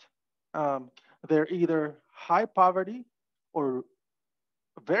except they're either high poverty or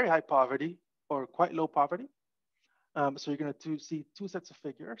very high poverty or quite low poverty. So you're going to see two sets of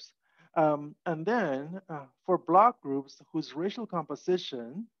figures. And then for block groups whose racial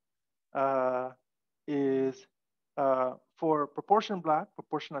composition is for proportion Black,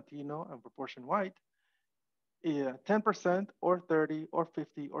 proportion Latino, and proportion white, 10% or 30 or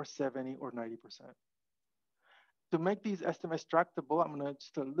 50 or 70 or 90%. To make these estimates tractable, I'm going to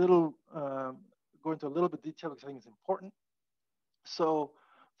just go into a little bit detail because I think it's important. So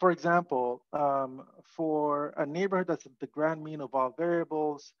for example, for a neighborhood that's the grand mean of all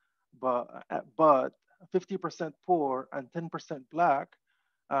variables, but 50% poor and 10% Black,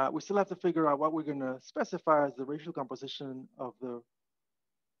 we still have to figure out what we're going to specify as the racial composition of the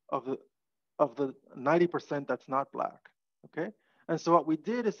 90% that's not Black, okay? And so what we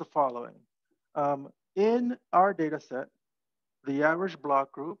did is the following. In our data set, the average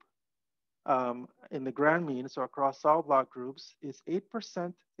block group in the grand mean, so across all block groups, is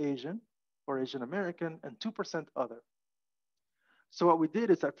 8% Asian or Asian American and 2% other. So what we did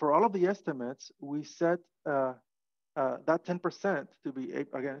is that for all of the estimates, we set that 10% to be,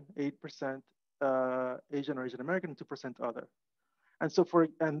 again, 8% Asian or Asian American and 2% other. And so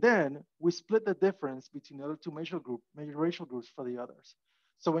and then we split the difference between the other two major racial groups for the others.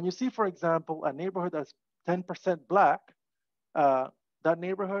 So when you see, for example, a neighborhood that's 10% Black, that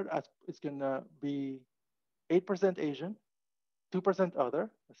neighborhood is gonna be 8% Asian, 2%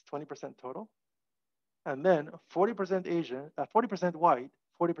 other, that's 20% total. And then 40% Asian, 40% white,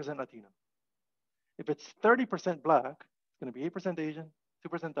 40% Latino. If it's 30% Black, it's gonna be 8% Asian,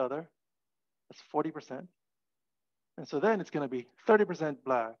 2% other, that's 40%. And so then it's going to be 30%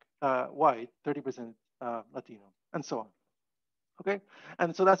 Black, white, 30% Latino, and so on. Okay,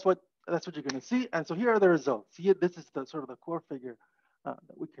 and so that's what you're going to see. And so here are the results. See, this is the sort of the core figure that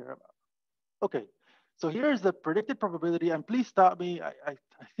we care about. Okay, so here's the predicted probability. And please stop me. I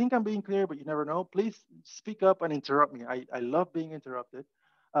think I'm being clear, but you never know. Please speak up and interrupt me. I love being interrupted.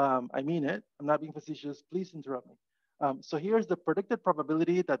 I mean it. I'm not being facetious. Please interrupt me. So here's the predicted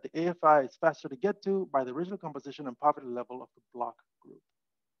probability that the AFI is faster to get to by the original composition and poverty level of the block group.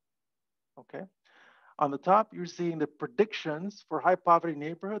 Okay. On the top, you're seeing the predictions for high poverty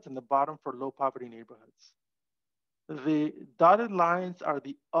neighborhoods and the bottom for low poverty neighborhoods. The dotted lines are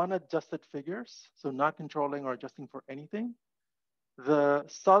the unadjusted figures, so not controlling or adjusting for anything. The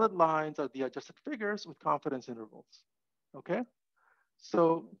solid lines are the adjusted figures with confidence intervals, okay?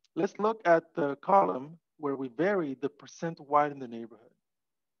 So let's look at the column where we vary the percent white in the neighborhood.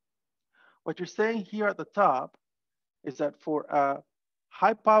 What you're saying here at the top is that for a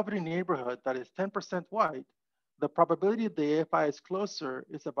high poverty neighborhood that is 10% white, the probability the AFI is closer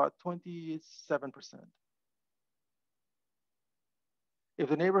is about 27%. If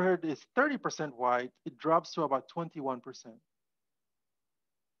the neighborhood is 30% white, it drops to about 21%.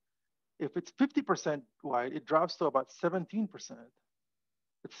 If it's 50% white, it drops to about 17%.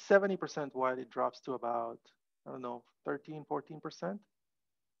 If 70% white, it drops to about, I don't know, 13, 14%.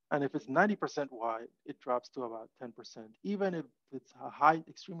 And if it's 90% white, it drops to about 10%, even if it's a high,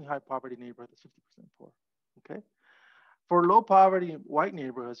 extremely high poverty neighborhood that's 50% poor, okay? For low poverty white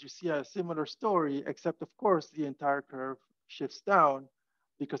neighborhoods, you see a similar story, except of course, the entire curve shifts down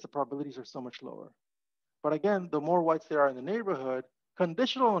because the probabilities are so much lower. But again, the more whites there are in the neighborhood,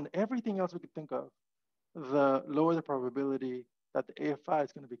 conditional on everything else we could think of, the lower the probability that the AFI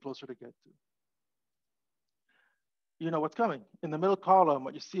is going to be closer to get to. You know what's coming. In the middle column,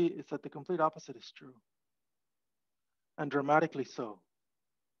 what you see is that the complete opposite is true, and dramatically so.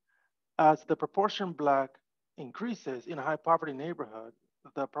 As the proportion Black increases in a high poverty neighborhood,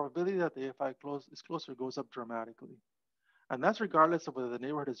 the probability that the AFI is closer goes up dramatically. And that's regardless of whether the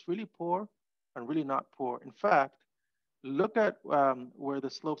neighborhood is really poor and really not poor. In fact, look at where the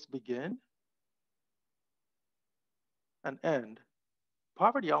slopes begin and end.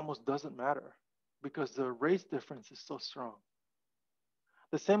 Poverty almost doesn't matter because the race difference is so strong.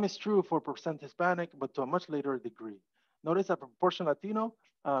 The same is true for percent Hispanic, but to a much later degree. Notice that proportion Latino,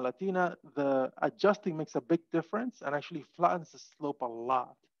 Latina, the adjusting makes a big difference and actually flattens the slope a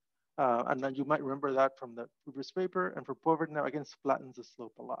lot. And then you might remember that from the previous paper. And for poverty now, again, flattens the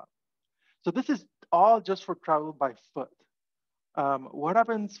slope a lot. So this is all just for travel by foot. What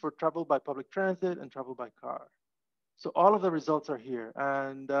happens for travel by public transit and travel by car? So all of the results are here.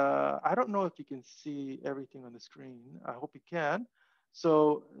 And I don't know if you can see everything on the screen. I hope you can.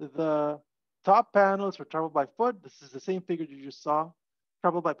 So the top panels for travel by foot, this is the same figure you just saw.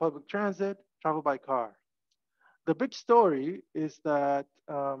 Travel by public transit, travel by car. The big story is that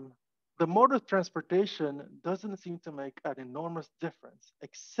the mode of transportation doesn't seem to make an enormous difference,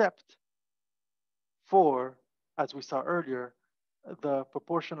 except for, as we saw earlier, the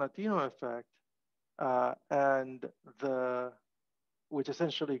proportion Latino effect, and which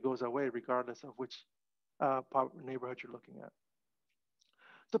essentially goes away regardless of which neighborhood you're looking at.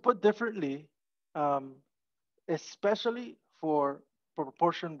 To put differently, especially for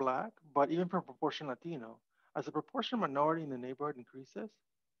proportion Black, but even for proportion Latino, as the proportion minority in the neighborhood increases,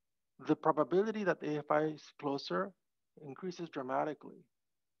 the probability that the AFI is closer increases dramatically,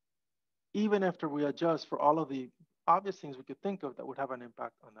 even after we adjust for all of the obvious things we could think of that would have an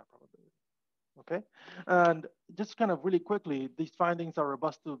impact on that probability. Okay, and just kind of really quickly, these findings are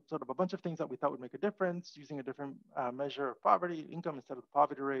robust to sort of a bunch of things that we thought would make a difference, using a different measure of poverty, income instead of the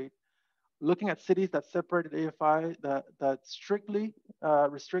poverty rate, looking at cities that separated AFI, that strictly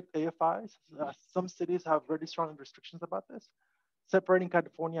restrict AFIs. Some cities have very strong restrictions about this, separating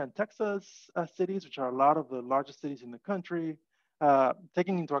California and Texas cities, which are a lot of the largest cities in the country,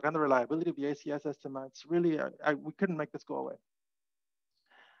 taking into account the reliability of the ACS estimates. Really, we couldn't make this go away.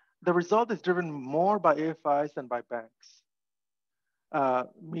 The result is driven more by AFIs than by banks,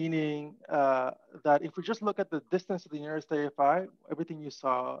 meaning that if we just look at the distance to the nearest AFI, everything you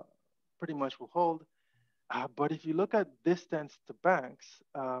saw pretty much will hold. But if you look at distance to banks,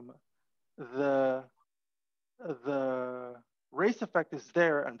 the race effect is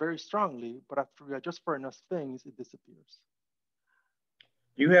there and very strongly, but after we adjust for enough things, it disappears.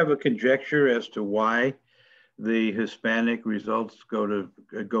 Do you have a conjecture as to why the Hispanic results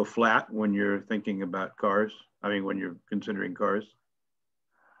go flat when you're thinking about cars? I mean, when you're considering cars?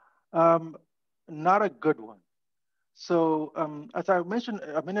 Not a good one. So as I mentioned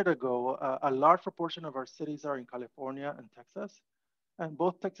a minute ago, a large proportion of our cities are in California and Texas. And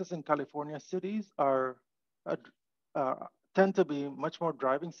both Texas and California cities tend to be much more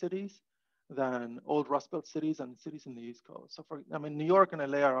driving cities than old Rust Belt cities and cities in the East Coast. So New York and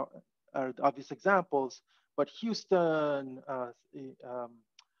LA are obvious examples, but Houston,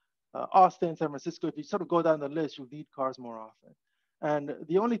 Austin, San Francisco, if you sort of go down the list, you'll need cars more often. And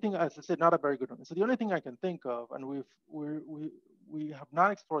the only thing, as I said, not a very good one. So the only thing I can think of, and we have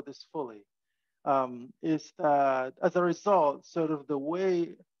not explored this fully, is that as a result, sort of the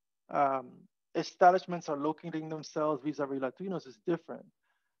way um, establishments are locating themselves vis-a-vis Latinos is different.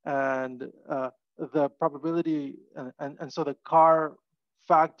 And the probability, and so the car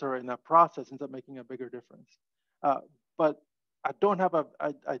factor in that process ends up making a bigger difference. But I don't have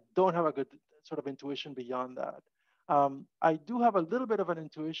a good sort of intuition beyond that. I do have a little bit of an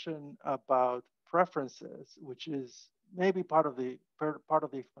intuition about preferences, which is maybe part of the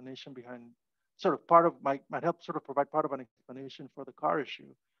explanation behind, sort of part of might help sort of provide part of an explanation for the car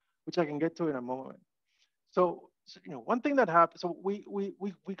issue, which I can get to in a moment. So you know, one thing that happened, so we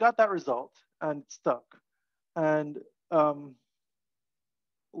got that result and it stuck, and um,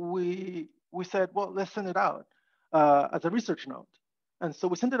 we said, well, let's send it out as a research note. And so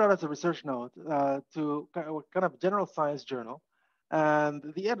we sent it out as a research note to kind of general science journal. And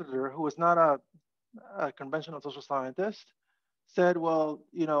the editor, who was not a conventional social scientist, said, well,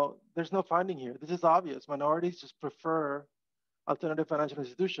 you know, there's no finding here. This is obvious. Minorities just prefer alternative financial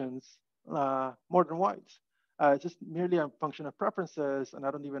institutions more than whites. It's just merely a function of preferences, and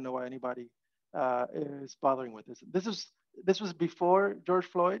I don't even know why anybody is bothering with this. This was before George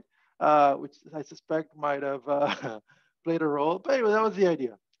Floyd, which I suspect might have played a role, but anyway, that was the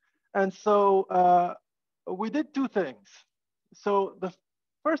idea. And so we did two things. So the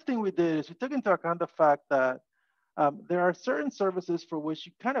first thing we did is we took into account the fact that there are certain services for which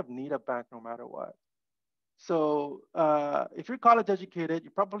you kind of need a bank no matter what. So if you're college educated, you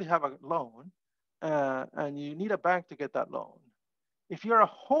probably have a loan and you need a bank to get that loan. If you're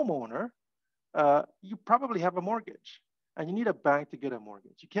a homeowner, you probably have a mortgage and you need a bank to get a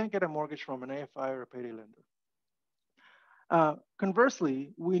mortgage. You can't get a mortgage from an AFI or a payday lender.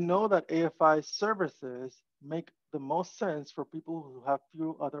 Conversely, we know that AFI services make the most sense for people who have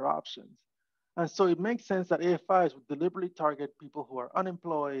few other options. And so it makes sense that AFIs would deliberately target people who are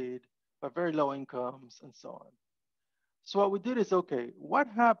unemployed, have very low incomes, and so on. So what we did is, okay, what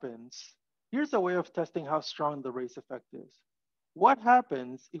happens? Here's a way of testing how strong the race effect is. What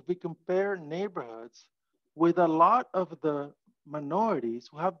happens if we compare neighborhoods with a lot of the minorities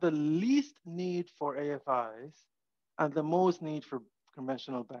who have the least need for AFIs and the most need for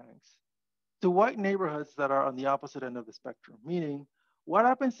conventional banks to white neighborhoods that are on the opposite end of the spectrum? Meaning, what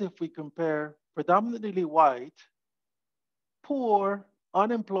happens if we compare predominantly white, poor,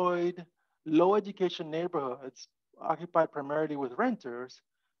 unemployed, low education neighborhoods occupied primarily with renters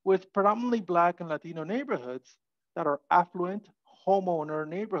with predominantly Black and Latino neighborhoods that are affluent, homeowner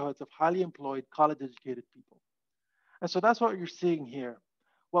neighborhoods of highly employed, college educated people? And so that's what you're seeing here.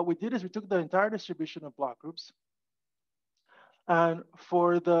 What we did is we took the entire distribution of block groups, and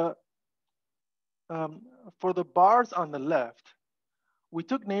for the bars on the left, we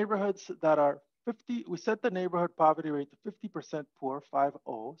took neighborhoods that are 50, we set the neighborhood poverty rate to 50% poor, 5-0,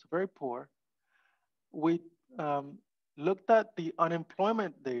 so very poor. We looked at the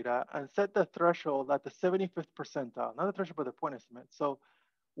unemployment data and set the threshold at the 75th percentile, not the threshold, but the point estimate. So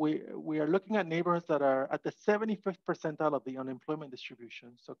we are looking at neighborhoods that are at the 75th percentile of the unemployment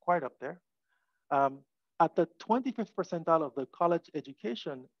distribution, so quite up there. At the 25th percentile of the college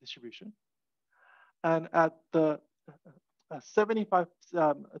education distribution, and at the 25th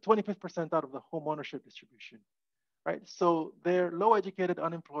percentile of the home ownership distribution, right? So they're low educated,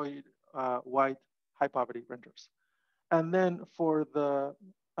 unemployed, white, high poverty renters. And then for the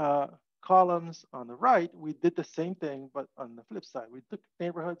columns on the right, we did the same thing, but on the flip side. We took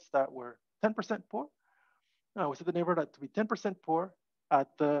neighborhoods that were 10% poor. We set the neighborhood to be 10% poor at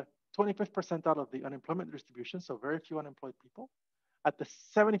the 25th percentile of the unemployment distribution, so very few unemployed people, at the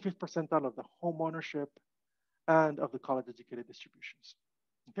 75th percentile of the home ownership and of the college educated distributions,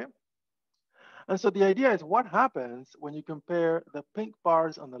 okay? And so the idea is, what happens when you compare the pink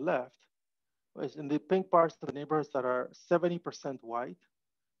bars on the left, in the pink bars to the neighborhoods that are 70% white,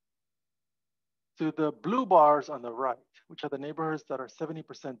 to the blue bars on the right, which are the neighborhoods that are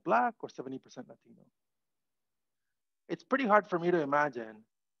 70% Black or 70% Latino? It's pretty hard for me to imagine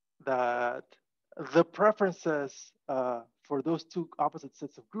that the preferences for those two opposite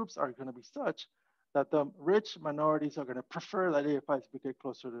sets of groups are going to be such that the rich minorities are going to prefer that AFIs get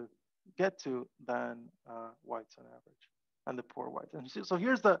closer to get to than whites on average, and the poor whites. And so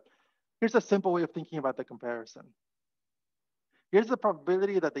here's a simple way of thinking about the comparison. Here's the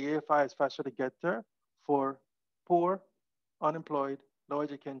probability that the AFI is faster to get there for poor, unemployed, low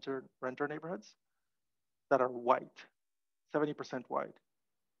education renter neighborhoods that are white, 70% white.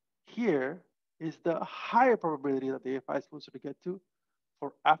 Here is the higher probability that the AFI is closer to get to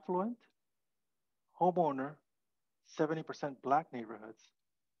for affluent, homeowner, 70% Black neighborhoods,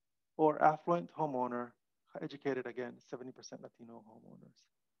 or affluent homeowner, educated again, 70% Latino homeowners.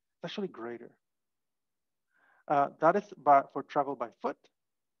 It's actually greater. That is for travel by foot.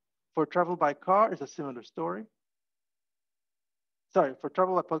 For travel by car, it's a similar story. Sorry, for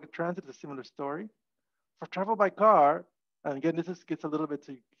travel by public transit, it's a similar story. For travel by car, and again, gets a little bit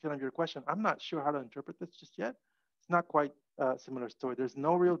to kind of your question. I'm not sure how to interpret this just yet. It's not quite a similar story. There's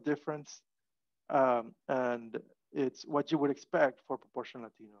no real difference, and it's what you would expect for proportion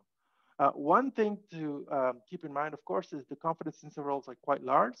Latino. One thing to keep in mind, of course, is the confidence intervals are quite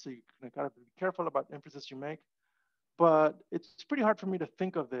large, so you kind of be careful about inferences you make. But it's pretty hard for me to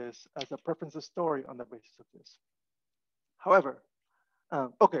think of this as a preferences story on the basis of this. However,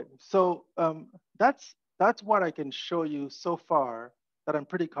 okay, so that's what I can show you so far that I'm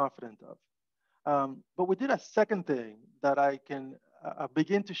pretty confident of. But we did a second thing that I can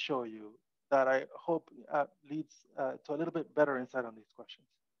begin to show you that I hope leads to a little bit better insight on these questions.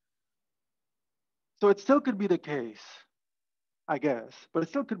 So it still could be the case, I guess, but it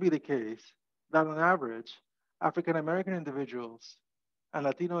still could be the case that on average, African-American individuals and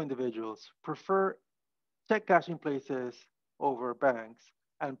Latino individuals prefer check cashing places over banks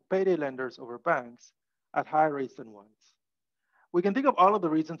and payday lenders over banks at higher rates than whites. We can think of all of the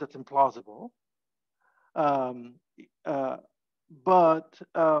reasons that's implausible, but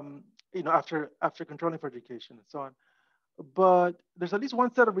after controlling for education and so on. But there's at least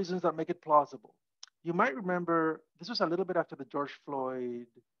one set of reasons that make it plausible. You might remember this was a little bit after the George Floyd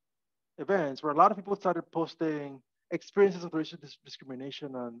events, where a lot of people started posting experiences of racial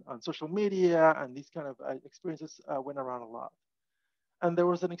discrimination on social media, and these kind of experiences went around a lot. And there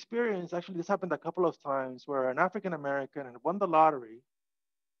was an experience, actually this happened a couple of times, where an African American had won the lottery,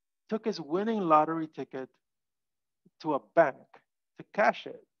 took his winning lottery ticket to a bank to cash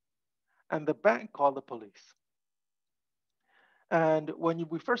it, and the bank called the police. And when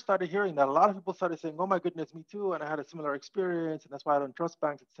we first started hearing that, a lot of people started saying, oh my goodness, me too, and I had a similar experience, and that's why I don't trust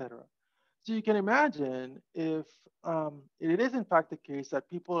banks, etc. So you can imagine if it is in fact the case that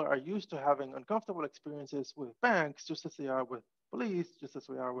people are used to having uncomfortable experiences with banks, just as they are with police, just as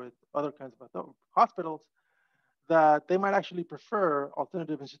we are with other kinds of hospitals, that they might actually prefer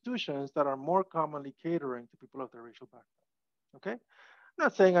alternative institutions that are more commonly catering to people of their racial background, okay? I'm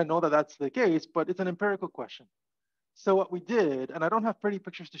not saying I know that that's the case, but it's an empirical question. So what we did, and I don't have pretty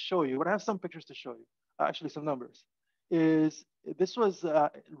pictures to show you, but I have some pictures to show you, actually some numbers, is this was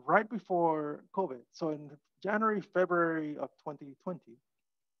right before COVID. So in January, February of 2020,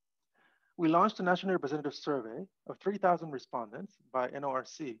 we launched a national representative survey of 3,000 respondents by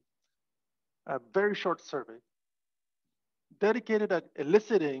NORC, a very short survey, dedicated at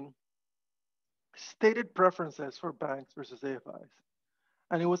eliciting stated preferences for banks versus AFIs.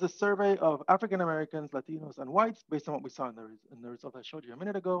 And it was a survey of African Americans, Latinos, and whites based on what we saw in the result I showed you a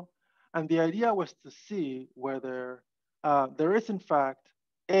minute ago. And the idea was to see whether there is in fact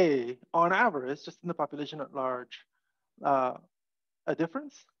on average, just in the population at large, a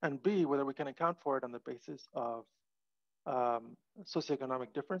difference, and B, whether we can account for it on the basis of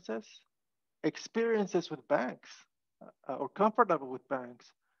socioeconomic differences, experiences with banks, or comfort level with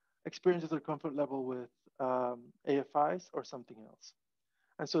banks, experiences or comfort level with AFIs, or something else.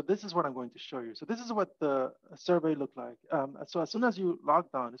 And so this is what I'm going to show you. So this is what the survey looked like. So as soon as you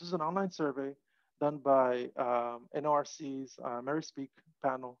logged on, this is an online survey done by NORC's Mary Speak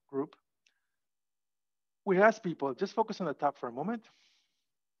panel group. We asked people, just focus on the top for a moment.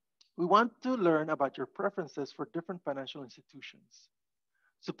 We want to learn about your preferences for different financial institutions.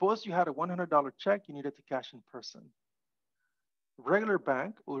 Suppose you had a $100 check you needed to cash in person. Regular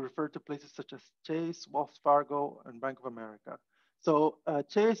bank will refer to places such as Chase, Wells Fargo, and Bank of America. So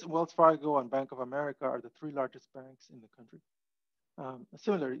Chase, Wells Fargo, and Bank of America are the three largest banks in the country.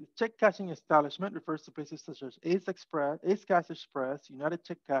 Similarly, check cashing establishment refers to places such as Ace Cash Express, United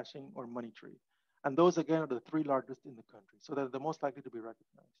Check Cashing, or Money Tree. And those again are the three largest in the country. So they're the most likely to be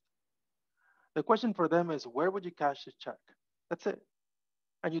recognized. The question for them is, where would you cash the check? That's it.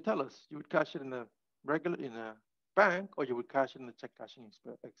 And you tell us, you would cash it in a bank, or you would cash it in the check cashing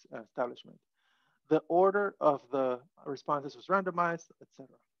establishment. The order of the responses was randomized, etc.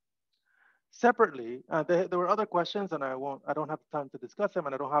 Separately, there were other questions, and I don't have time to discuss them,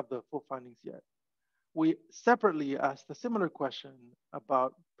 and I don't have the full findings yet. We separately asked a similar question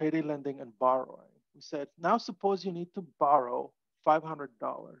about payday lending and borrowing. We said, now suppose you need to borrow $500.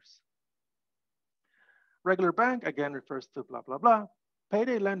 Regular bank, again, refers to blah, blah, blah.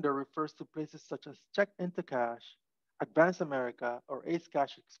 Payday lender refers to places such as Check Into Cash, Advance America, or Ace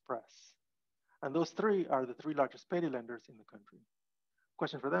Cash Express. And those three are the three largest payday lenders in the country.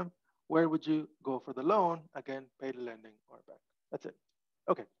 Question for them, Where would you go for the loan? Again, payday lending or bank. That's it.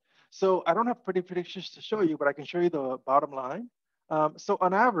 Okay. So I don't have pretty predictions to show you, but I can show you the bottom line. So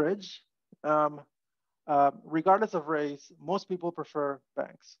on average, regardless of race, most people prefer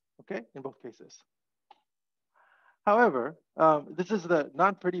banks, okay, in both cases. However, this is the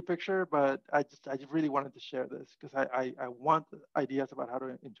non-pretty picture, but I just really wanted to share this because I want ideas about how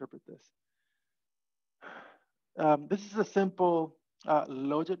to interpret this. This is a simple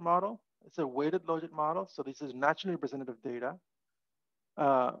logit model. It's a weighted logit model. So this is naturally representative data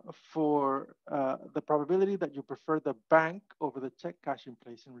for the probability that you prefer the bank over the check cashing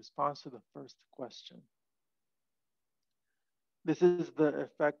place in response to the first question. This is the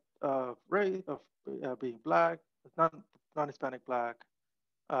effect of race, of being Black, non-Hispanic Black,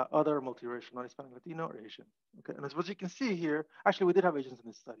 other multiracial, non-Hispanic, Latino, or Asian. Okay, and as what you can see here, actually we did have Asians in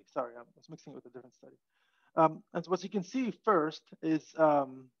this study. Sorry, I was mixing it with a different study. And so what you can see first is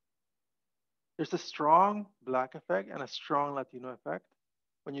there's a strong Black effect and a strong Latino effect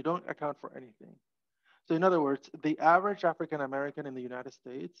when you don't account for anything. So in other words, the average African-American in the United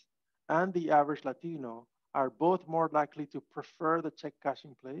States and the average Latino are both more likely to prefer the check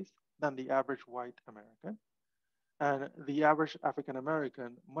cashing place than the average white American, and the average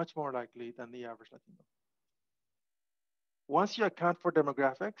African-American much more likely than the average Latino. Once you account for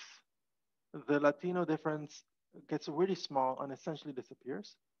demographics, the Latino difference gets really small and essentially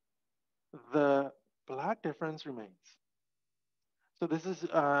disappears. The Black difference remains. So this is,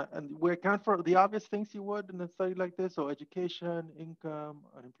 and we account for the obvious things you would in a study like this. So education, income,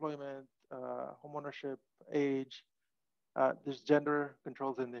 unemployment, homeownership, age. There's gender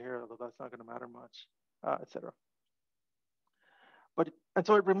controls in there, although that's not going to matter much, etc. And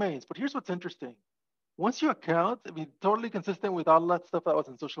so it remains. But here's what's interesting. Once you account, I mean, totally consistent with all that stuff that was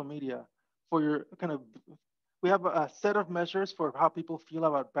in social media for your kind of, we have a set of measures for how people feel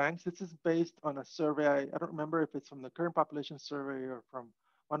about banks. This is based on a survey. I don't remember if it's from the current population survey or from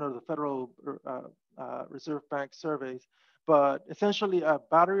one of the Federal Reserve Bank surveys, but essentially a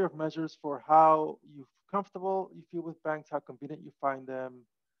battery of measures for how comfortable you feel with banks, how convenient you find them,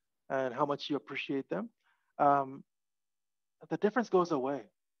 and how much you appreciate them. The difference goes away.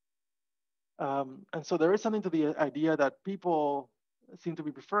 And so there is something to the idea that people seem to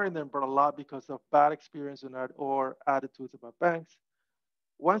be preferring them, but a lot because of bad experience or attitudes about banks.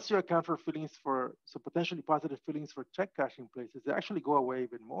 Once you account for feelings so potentially positive feelings for check cashing places, they actually go away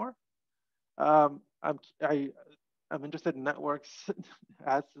even more. I'm interested in networks.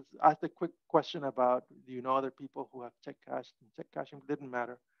 Ask a quick question about, do you know other people who have check cashed and check cashing? Didn't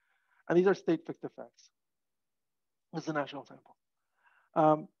matter. And these are state fixed effects. This is a national sample.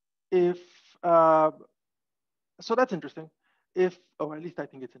 So that's interesting. Or at least I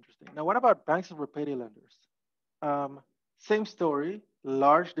think it's interesting. Now, what about banks over payday lenders? Same story,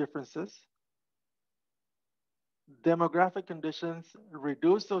 large differences. Demographic conditions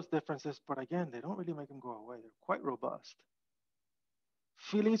reduce those differences, but again, they don't really make them go away. They're quite robust.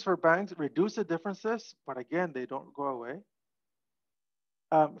 Feelings for banks reduce the differences, but again, they don't go away.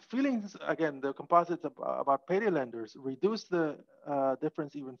 Feelings, again, the composites about payday lenders reduce the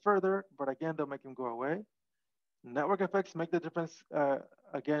difference even further, but again, they'll make them go away. Network effects make the difference,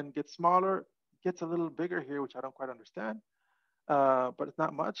 again, get smaller, gets a little bigger here, which I don't quite understand, but it's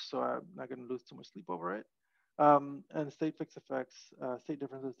not much, so I'm not gonna lose too much sleep over it. And state fixed effects, state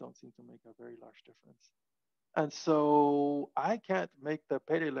differences don't seem to make a very large difference. And so I can't make the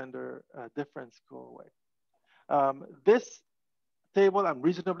payday lender difference go away. This table I'm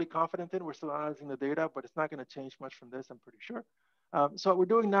reasonably confident in. We're still analyzing the data, but it's not going to change much from this, I'm pretty sure. So what we're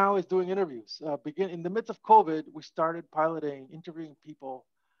doing now is doing interviews. In the midst of COVID, we started piloting, interviewing people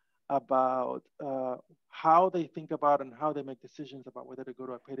about how they think about and how they make decisions about whether to go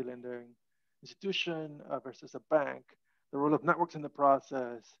to a payday lending institution versus a bank, the role of networks in the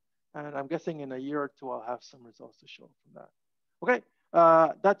process. And I'm guessing in a year or two, I'll have some results to show from that. Okay.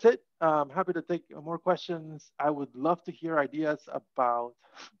 That's it. I'm happy to take more questions. I would love to hear ideas about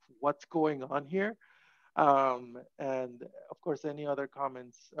what's going on here. And of course, any other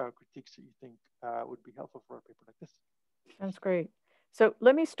comments, critiques that you think would be helpful for a paper like this. That's great. So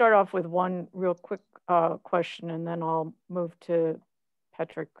let me start off with one real quick question, and then I'll move to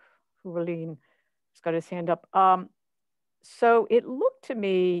Patrick Houvelin, who's got his hand up. So it looked to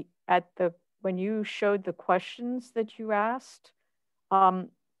me when you showed the questions that you asked,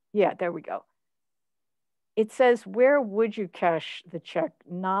 yeah, there we go. It says, where would you cash the check?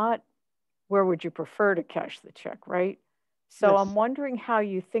 Not where would you prefer to cash the check, right? So yes. I'm wondering how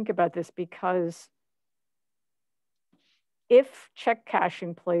you think about this, because if check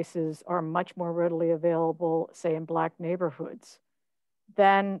cashing places are much more readily available, say in Black neighborhoods,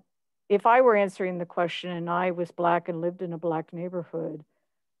 then if I were answering the question and I was Black and lived in a Black neighborhood,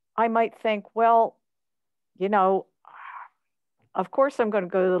 I might think, well, you know, of course I'm going to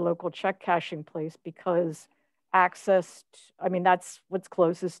go to the local check cashing place because I mean, that's what's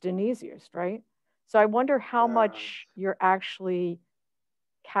closest and easiest, right? So I wonder how much you're actually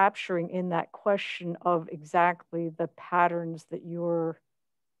capturing in that question of exactly the patterns that you're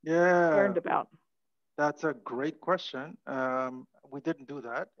concerned about. That's a great question. We didn't do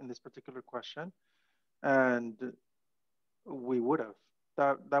that in this particular question, and we would have.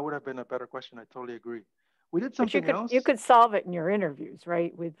 That would have been a better question. I totally agree. We did something else. You could solve it in your interviews,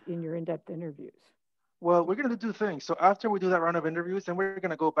 right? In your in-depth interviews. Well, we're going to do two things. So after we do that round of interviews, then we're going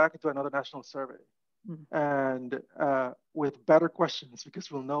to go back into another national survey, and with better questions because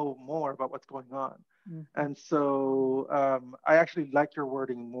we'll know more about what's going on. And so I actually like your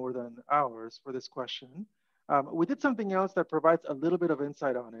wording more than ours for this question. We did something else that provides a little bit of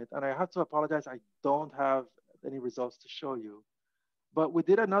insight on it. And I have to apologize, I don't have any results to show you. But we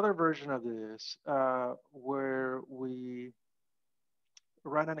did another version of this where we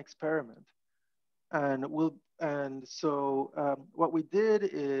ran an experiment. And so what we did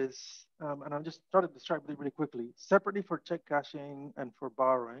is, and I'm just trying to describe it really quickly, separately for check cashing and for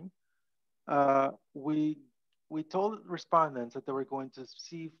borrowing, we told respondents that they were going to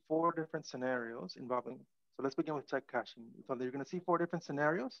see 4 different scenarios involving, so let's begin with check cashing. So they're going to see 4 different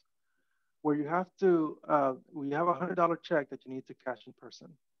scenarios where you have to, we have a $100 check that you need to cash in person.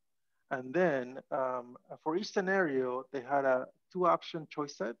 And then for each scenario, they had a 2-option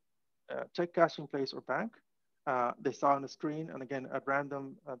choice set, check cashing place or bank. They saw on the screen, and again, at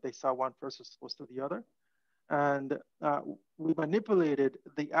random, they saw one first as opposed to the other. And we manipulated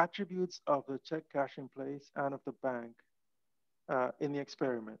the attributes of the check cashing place and of the bank in the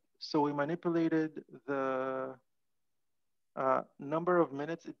experiment. So we manipulated the number of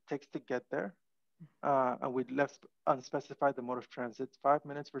minutes it takes to get there. And we left unspecified the mode of transit, 5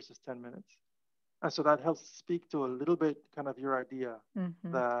 minutes versus 10 minutes. And so that helps speak to a little bit kind of your idea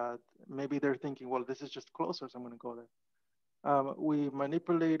that maybe they're thinking, well, this is just closer, so I'm going to go there. We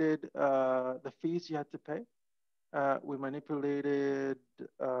manipulated the fees you had to pay. We manipulated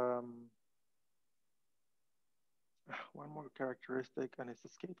one more characteristic, and it's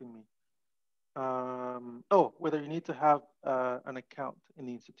escaping me. Whether you need to have an account in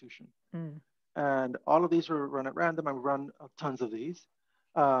the institution. And all of these were run at random. I run tons of these,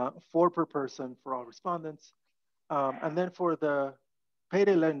 4 per person for all respondents. And then for the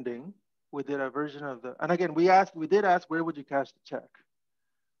payday lending, we did a version of the, and again, we did ask, where would you cash the check?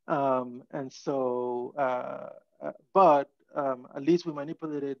 And so, at least we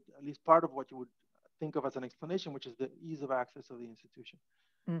manipulated at least part of what you would think of as an explanation, which is the ease of access of the institution.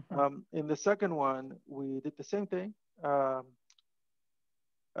 In the second one, we did the same thing.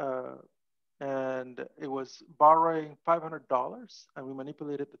 And it was borrowing $500, and we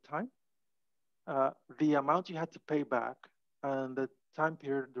manipulated the time, the amount you had to pay back, and the time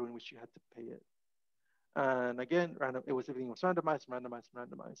period during which you had to pay it. And again, everything was randomized.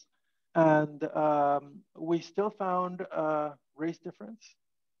 And we still found race difference.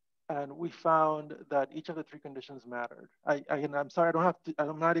 And we found that each of the 3 conditions mattered. I'm sorry,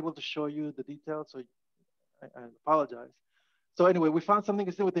 I'm not able to show you the details, so I apologize. So anyway, we found something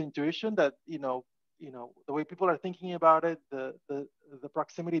to do with the intuition that, the way people are thinking about it, the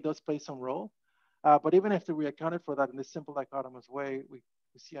proximity does play some role. But even if we accounted for that in this simple dichotomous way, we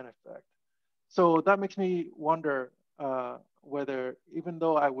see an effect. So that makes me wonder whether, even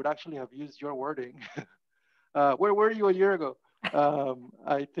though I would actually have used your wording, where were you a year ago?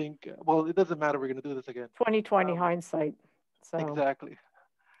 I think, well, it doesn't matter. We're going to do this again. 2020 hindsight. So. Exactly.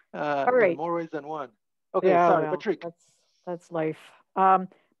 All right. In more ways than one. Okay, yeah, sorry, well, Patrick. That's life.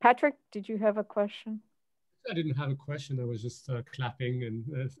 Patrick, did you have a question? I didn't have a question. I was just clapping, and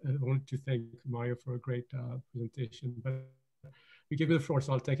I wanted to thank Mario for a great presentation. But you gave me the floor,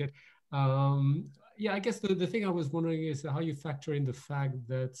 so I'll take it. Yeah, I guess the thing I was wondering is how you factor in the fact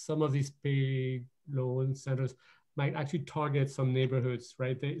that some of these pay loan centers might actually target some neighborhoods,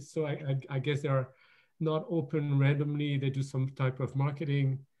 right? So I guess they are not open randomly. They do some type of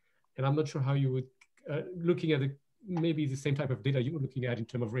marketing, and I'm not sure how you would, looking at maybe the same type of data you were looking at in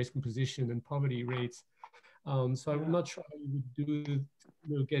terms of race composition and poverty rates. So I'm not sure how you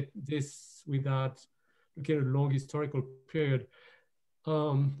would get this without looking at a long historical period.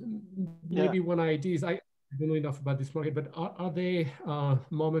 Maybe one idea is, I don't know enough about this market, but are they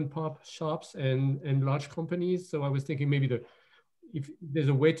mom and pop shops and large companies? So I was thinking maybe if there's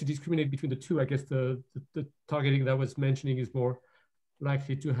a way to discriminate between the two, I guess the targeting that I was mentioning is more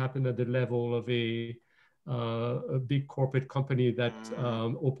likely to happen at the level of a big corporate company that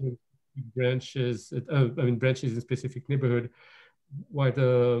opens branches, I mean branches in specific neighborhood, while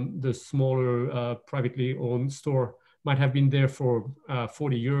the smaller privately owned store might have been there for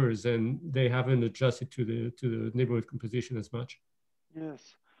 40 years and they haven't adjusted to the neighborhood composition as much.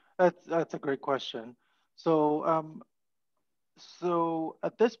 Yes, that's a great question. So so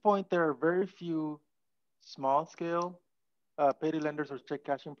at this point, there are very few small scale payday lenders or check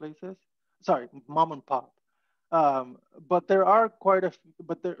cashing places. Sorry, mom and pop. Um, but there are quite a,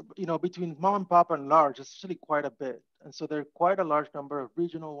 but there, you know, between mom and pop and large, it's actually quite a bit. And so there are quite a large number of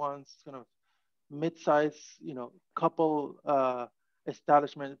regional ones, kind of mid-size, you know, couple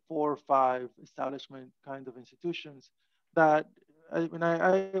establishment, 4 or 5 establishment kind of institutions that, I mean,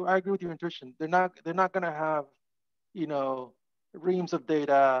 I agree with your intuition. They're not going to have, you know, reams of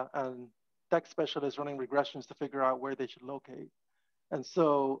data and tech specialists running regressions to figure out where they should locate. And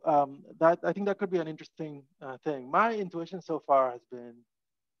so that I think that could be an interesting thing. My intuition so far has been,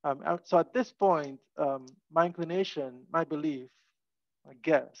 so at this point, my inclination, my belief, my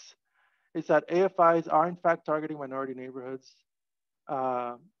guess, is that AFIs are in fact targeting minority neighborhoods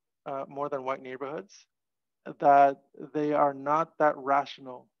more than white neighborhoods, that they are not that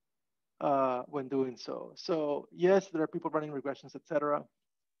rational when doing so. So yes, there are people running regressions, et cetera,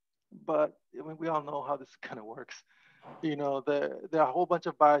 but I mean, we all know how this kind of works. You know, there are a whole bunch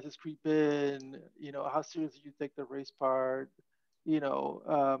of biases creep in, you know, how seriously you take the race part, you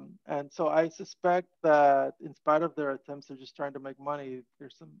know, and so I suspect that in spite of their attempts, they're just trying to make money.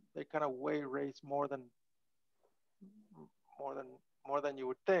 They kind of weigh race more than more than you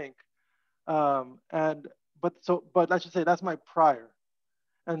would think. And but I should say that's my prior.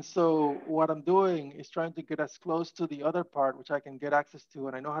 And so what I'm doing is trying to get as close to the other part, which I can get access to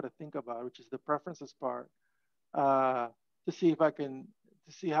and I know how to think about, which is the preferences part, uh, to see if I can,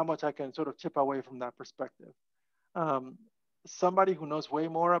 to see how much I can sort of chip away from that perspective. Um, Somebody who knows way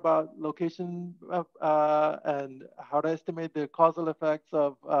more about location and how to estimate the causal effects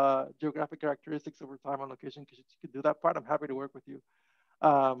of geographic characteristics over time on location, because you could do that part, I'm happy to work with you.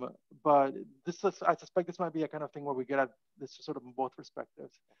 But this is, I suspect this might be a kind of thing where we get at this sort of both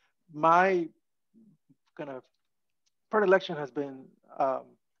perspectives. My kind of predilection has been,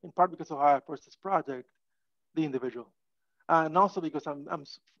 in part because of how I approached this project, the individual. And also because I'm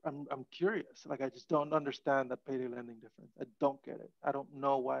curious. Like I just don't understand that payday lending difference. I don't get it. I don't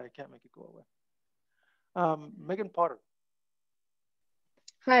know why I can't make it go away. Megan Potter.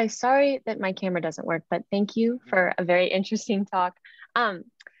 Hi, sorry that my camera doesn't work, but thank you for a very interesting talk.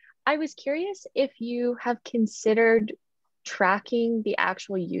 I was curious if you have considered tracking the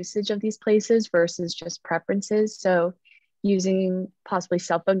actual usage of these places versus just preferences. So using possibly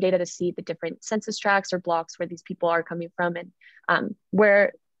cell phone data to see the different census tracts or blocks where these people are coming from and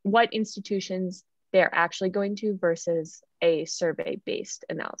what institutions they're actually going to versus a survey-based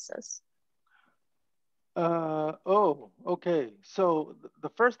analysis. Oh, okay. So the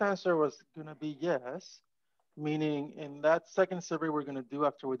first answer was going to be yes, meaning in that second survey we're going to do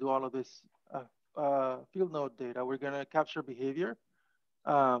after we do all of this field node data, we're going to capture behavior.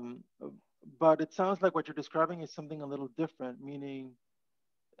 But it sounds like what you're describing is something a little different, meaning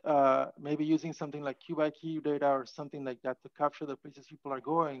maybe using something like Q by Q data or something like that to capture the places people are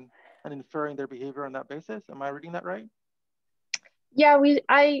going and inferring their behavior on that basis. Am I reading that right? Yeah,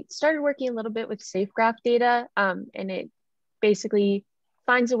 I started working a little bit with SafeGraph data, and it basically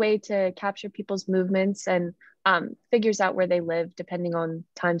finds a way to capture people's movements and figures out where they live depending on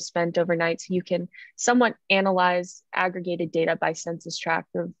time spent overnight. So you can somewhat analyze aggregated data by census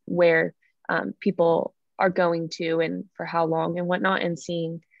tract of where people are going to and for how long and whatnot, and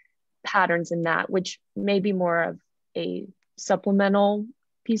seeing patterns in that, which may be more of a supplemental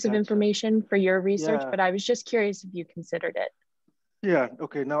piece of information for your research, but I was just curious if you considered it. Yeah,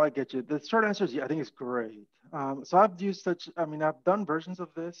 okay, now I get you. The short answer is yeah, I think it's great. So I've used I mean, I've done versions of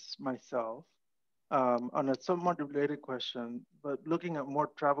this myself on a somewhat related question, but looking at more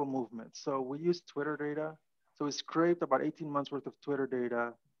travel movements. So we use Twitter data. So we scraped about 18 months worth of Twitter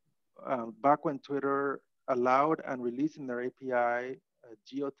data back when Twitter allowed and released in their API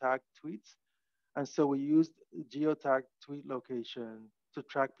geotagged tweets. And so we used geotagged tweet location to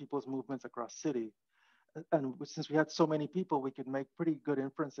track people's movements across city. And since we had so many people, we could make pretty good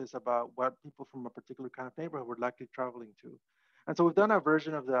inferences about what people from a particular kind of neighborhood were likely traveling to. And so we've done a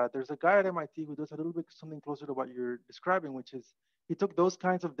version of that. There's a guy at MIT who does a little bit something closer to what you're describing, which is he took those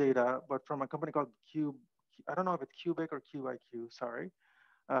kinds of data, but from a company called Cube. I don't know if it's Cubic or QIQ, sorry,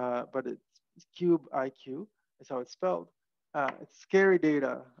 but it's Cube IQ is how it's spelled. It's scary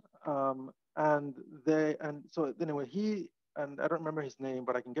data. And so anyway, and I don't remember his name,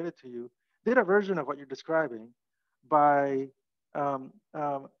 but I can get it to you, did a version of what you're describing by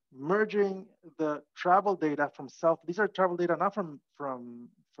merging the travel data from these are travel data not from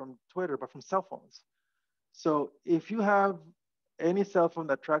Twitter, but from cell phones. So if you have any cell phone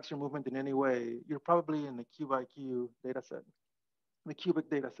that tracks your movement in any way, you're probably in the QIQ data set, the cubic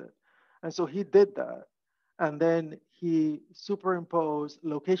data set. And so he did that. And then he superimposed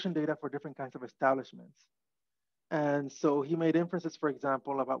location data for different kinds of establishments. And so he made inferences, for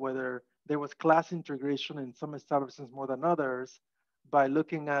example, about whether there was class integration in some establishments more than others by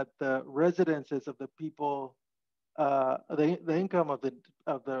looking at the residences of the people, the income of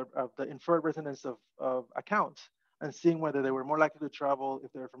the inferred residence of accounts, and seeing whether they were more likely to travel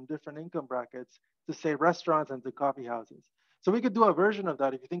if they're from different income brackets to, say, restaurants and to coffee houses. So we could do a version of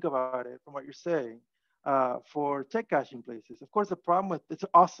that if you think about it from what you're saying for tech caching places. Of course, the problem with it's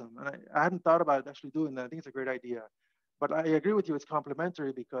awesome, and I hadn't thought about actually doing that. I think it's a great idea, but I agree with you. It's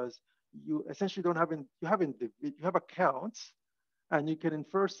complementary because you essentially don't have you have accounts, and you can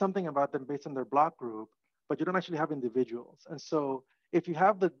infer something about them based on their block group, but you don't actually have individuals. And so if you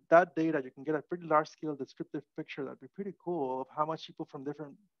have that data, you can get a pretty large scale descriptive picture that'd be pretty cool of how much people from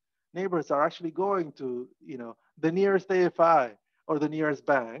different neighborhoods are actually going to, the nearest AFI or the nearest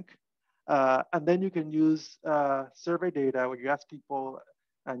bank. And then you can use survey data where you ask people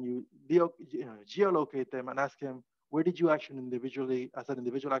and you geolocate them and ask them, where did you actually as an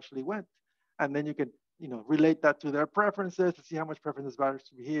individual actually went? And then you can relate that to their preferences to see how much preferences matters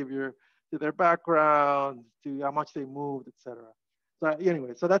to behavior, to their background, to how much they moved, et cetera. So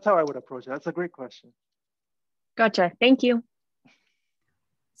anyway, so that's how I would approach it. That's a great question. Gotcha. Thank you.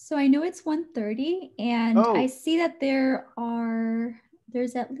 So I know it's 1:30 and I see that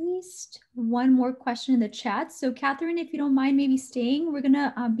there's at least one more question in the chat. So Catherine, if you don't mind maybe staying, we're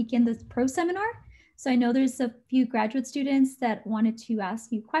gonna begin this pro seminar. So I know there's a few graduate students that wanted to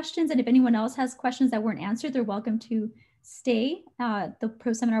ask you questions, and if anyone else has questions that weren't answered, they're welcome to stay. The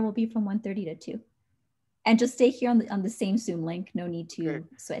pro seminar will be from 1:30 to 2. And just stay here on the same Zoom link. No need to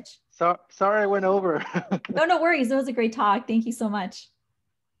switch. So sorry I went over. No worries. That was a great talk. Thank you so much.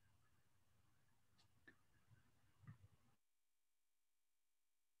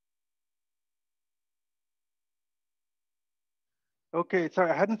 Okay, sorry,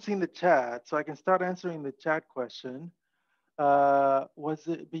 I hadn't seen the chat, so I can start answering the chat question. Was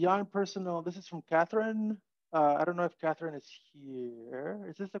it beyond personal? This is from Catherine. I don't know if Catherine is here.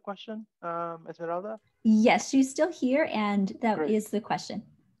 Is this the question, Esmeralda? Yes, she's still here, and that is the question.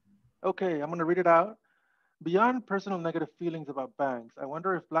 Okay, I'm going to read it out. Beyond personal negative feelings about banks, I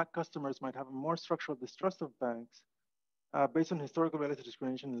wonder if Black customers might have a more structural distrust of banks based on historical relative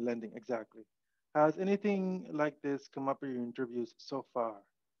discrimination in lending. Exactly. Has anything like this come up in your interviews so far?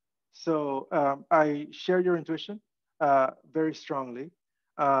 So I share your intuition very strongly.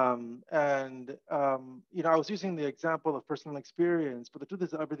 I was using the example of personal experience, but the truth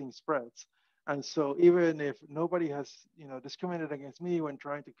is everything spreads. And so even if nobody has, discriminated against me when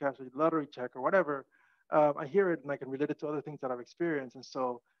trying to cash a lottery check or whatever, I hear it and I can relate it to other things that I've experienced. And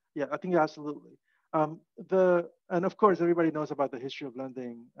so, yeah, I think absolutely. And of course, everybody knows about the history of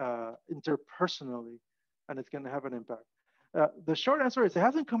lending interpersonally, and it's going to have an impact. The short answer is it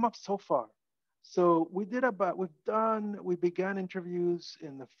hasn't come up so far. So we began interviews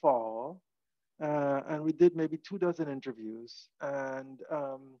in the fall, and we did maybe 24 interviews, and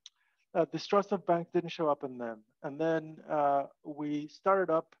distrust of banks didn't show up in them. And then we started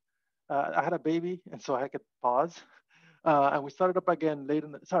up, I had a baby, and so I could pause. And we started up again late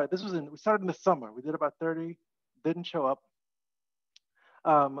we started in the summer. We did about 30, didn't show up.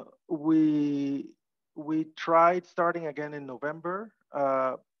 We tried starting again in November,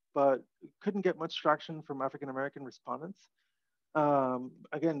 but couldn't get much traction from African-American respondents.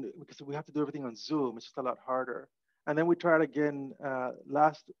 Again, because we have to do everything on Zoom, it's just a lot harder. And then we tried again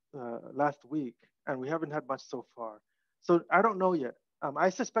last week, and we haven't had much so far. So I don't know yet.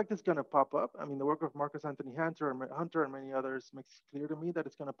 I suspect it's going to pop up. I mean, the work of Marcus Anthony Hunter and many others makes clear to me that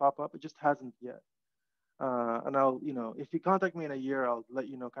it's going to pop up. It just hasn't yet. And I'll, if you contact me in a year, I'll let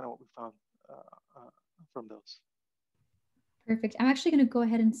you know kind of what we found from those. Perfect. I'm actually going to go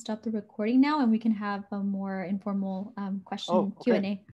ahead and stop the recording now, and we can have a more informal question Q&A.